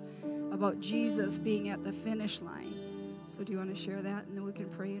message about Jesus being at the finish line. So do you want to share that? And then we can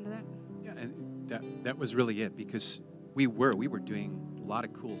pray into that? Yeah, and that was really it, because we were doing a lot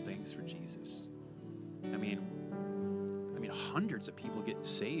of cool things for Jesus. I mean, hundreds of people getting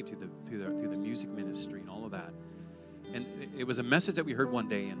saved through the music ministry and all of that. And it was a message that we heard one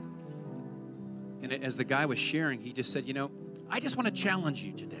day, and as the guy was sharing, he just said, I just want to challenge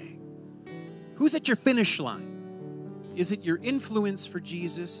you today. Who's at your finish line? Is it your influence for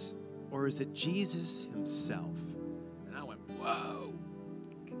Jesus, or is it Jesus himself? And I went, whoa.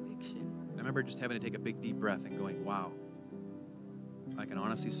 Conviction. I remember just having to take a big deep breath and going, wow. I can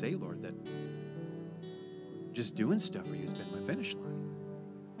honestly say, Lord, that just doing stuff for you has been my finish line.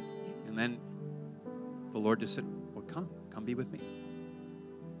 And then the Lord just said, well, come be with me.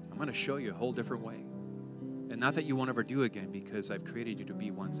 I'm going to show you a whole different way. And not that you won't ever do again, because I've created you to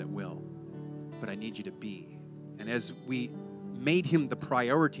be ones that will. But I need you to be. And as we made him the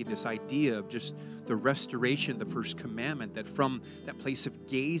priority, this idea of just the restoration, the first commandment, that from that place of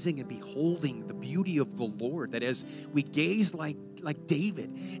gazing and beholding the beauty of the Lord, that as we gaze like David,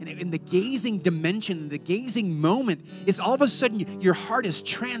 and in the gazing dimension, the gazing moment, is all of a sudden your heart is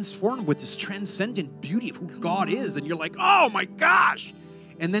transformed with this transcendent beauty of who God is, and you're like, oh my gosh.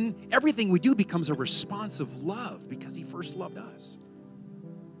 And then everything we do becomes a response of love, because he first loved us.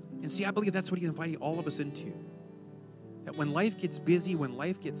 And see, I believe that's what he's inviting all of us into. That when life gets busy, when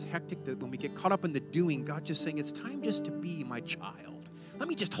life gets hectic, that when we get caught up in the doing, God's just saying, it's time just to be my child. Let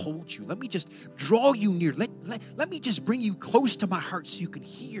me just hold you. Let me just draw you near. Let me just bring you close to my heart so you can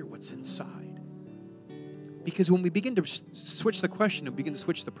hear what's inside. Because when we begin to switch the question and begin to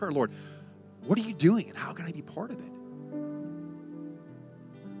switch the prayer, Lord, what are you doing and how can I be part of it?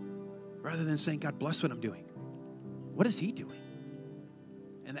 Rather than saying, God, bless what I'm doing. What is he doing?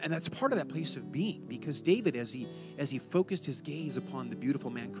 And that's part of that place of being, because David, as he focused his gaze upon the beautiful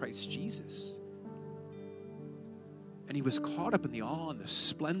man Christ Jesus, and he was caught up in the awe and the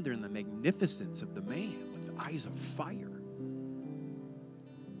splendor and the magnificence of the man with eyes of fire.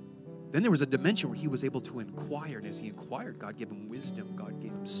 Then there was a dimension where he was able to inquire, and as he inquired, God gave him wisdom, God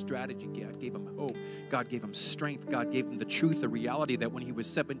gave him strategy, God gave him hope, God gave him strength, God gave him the truth, the reality that when he was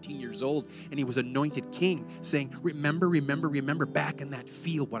 17 years old and he was anointed king, saying, remember back in that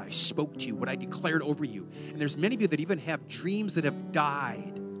field what I spoke to you, what I declared over you. And there's many of you that even have dreams that have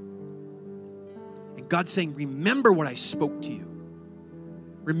died. And God's saying, remember what I spoke to you.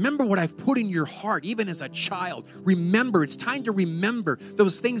 Remember what I've put in your heart, even as a child. Remember, it's time to remember.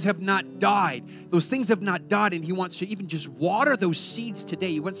 Those things have not died. Those things have not died, and he wants to even just water those seeds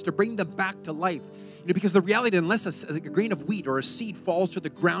today. He wants to bring them back to life. Because the reality, unless a grain of wheat or a seed falls to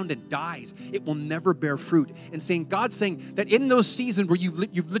the ground and dies, it will never bear fruit. And God's saying that in those seasons where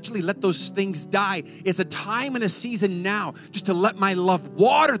you've literally let those things die, it's a time and a season now just to let my love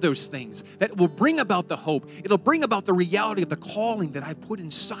water those things that will bring about the hope. It'll bring about the reality of the calling that I've put in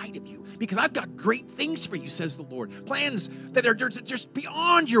inside of you, because I've got great things for you, says the Lord. Plans that are just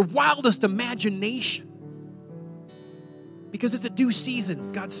beyond your wildest imagination. Because it's a due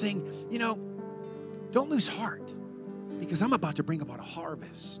season. God's saying, don't lose heart, because I'm about to bring about a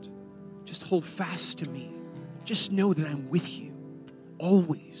harvest. Just hold fast to me. Just know that I'm with you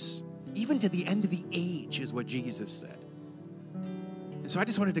always, even to the end of the age, is what Jesus said. And so I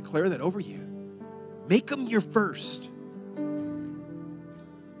just want to declare that over you. Make them your first. And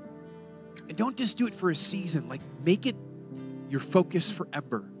don't just do it for a season. Make it your focus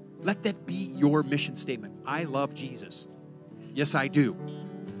forever. Let that be your mission statement. I love Jesus. Yes, I do.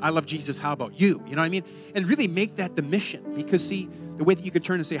 I love Jesus. How about you? You know what I mean? And really make that the mission. Because, see, the way that you can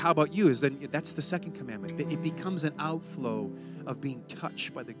turn and say, how about you, is then that's the second commandment. It becomes an outflow of being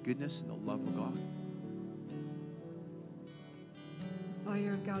touched by the goodness and the love of God.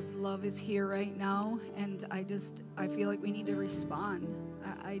 Fire of God's love is here right now, and I feel like we need to respond.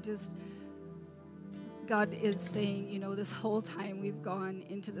 God is saying, this whole time we've gone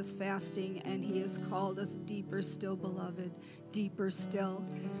into this fasting, and He has called us deeper still, beloved, deeper still.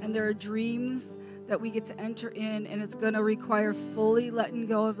 And there are dreams that we get to enter in, and it's going to require fully letting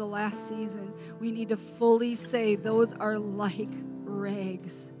go of the last season. We need to fully say, those are like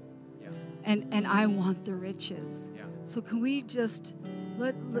rags, and I want the riches. Yeah. So can we just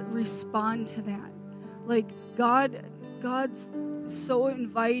let respond to that? Like God's so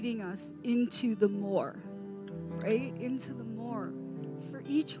inviting us into the more, right? Into the more for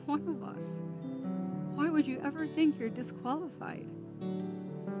each one of us. Why would you ever think you're disqualified?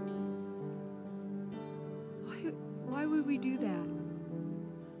 Why would we do that?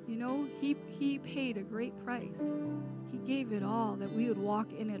 He paid a great price. He gave it all, that we would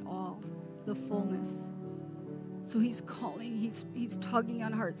walk in it all, the fullness. So He's calling, He's tugging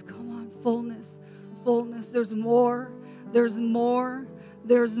on hearts. Come on, fullness, fullness. There's more, there's more,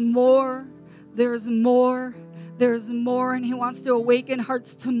 there's more, there's more, there's more. And He wants to awaken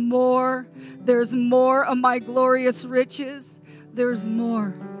hearts to more. There's more of my glorious riches. There's more.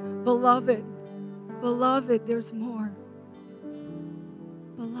 Beloved, there's more.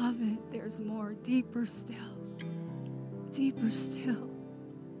 Beloved, there's more. Deeper still. Deeper still.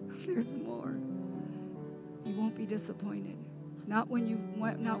 There's more. You won't be disappointed. Not when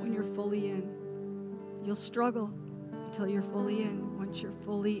you're fully in. You'll struggle until you're fully in. Once you're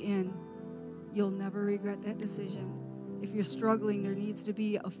fully in, you'll never regret that decision. If you're struggling, there needs to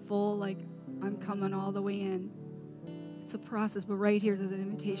be a full, I'm coming all the way in. It's a process, but right here there's an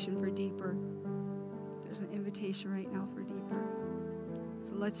invitation for deeper. There's an invitation right now for deeper.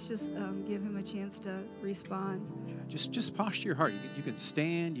 So let's just give Him a chance to respond. Yeah, just posture your heart. You can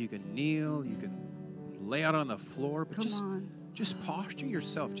stand, you can kneel, you can lay out on the floor, but just posture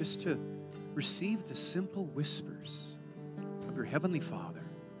yourself just to receive the simple whispers of your Heavenly Father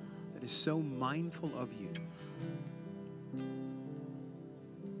that is so mindful of you.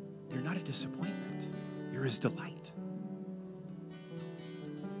 You're not a disappointment. You're His delight.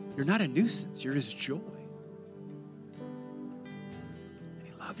 You're not a nuisance. You're His joy. And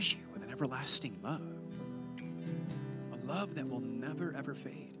He loves you with an everlasting love. A love that will never, ever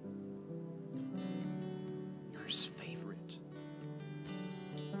fade. You're His favorite.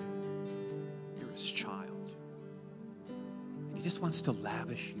 You're His child. And He just wants to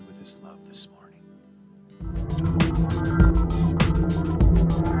lavish you with His love this morning.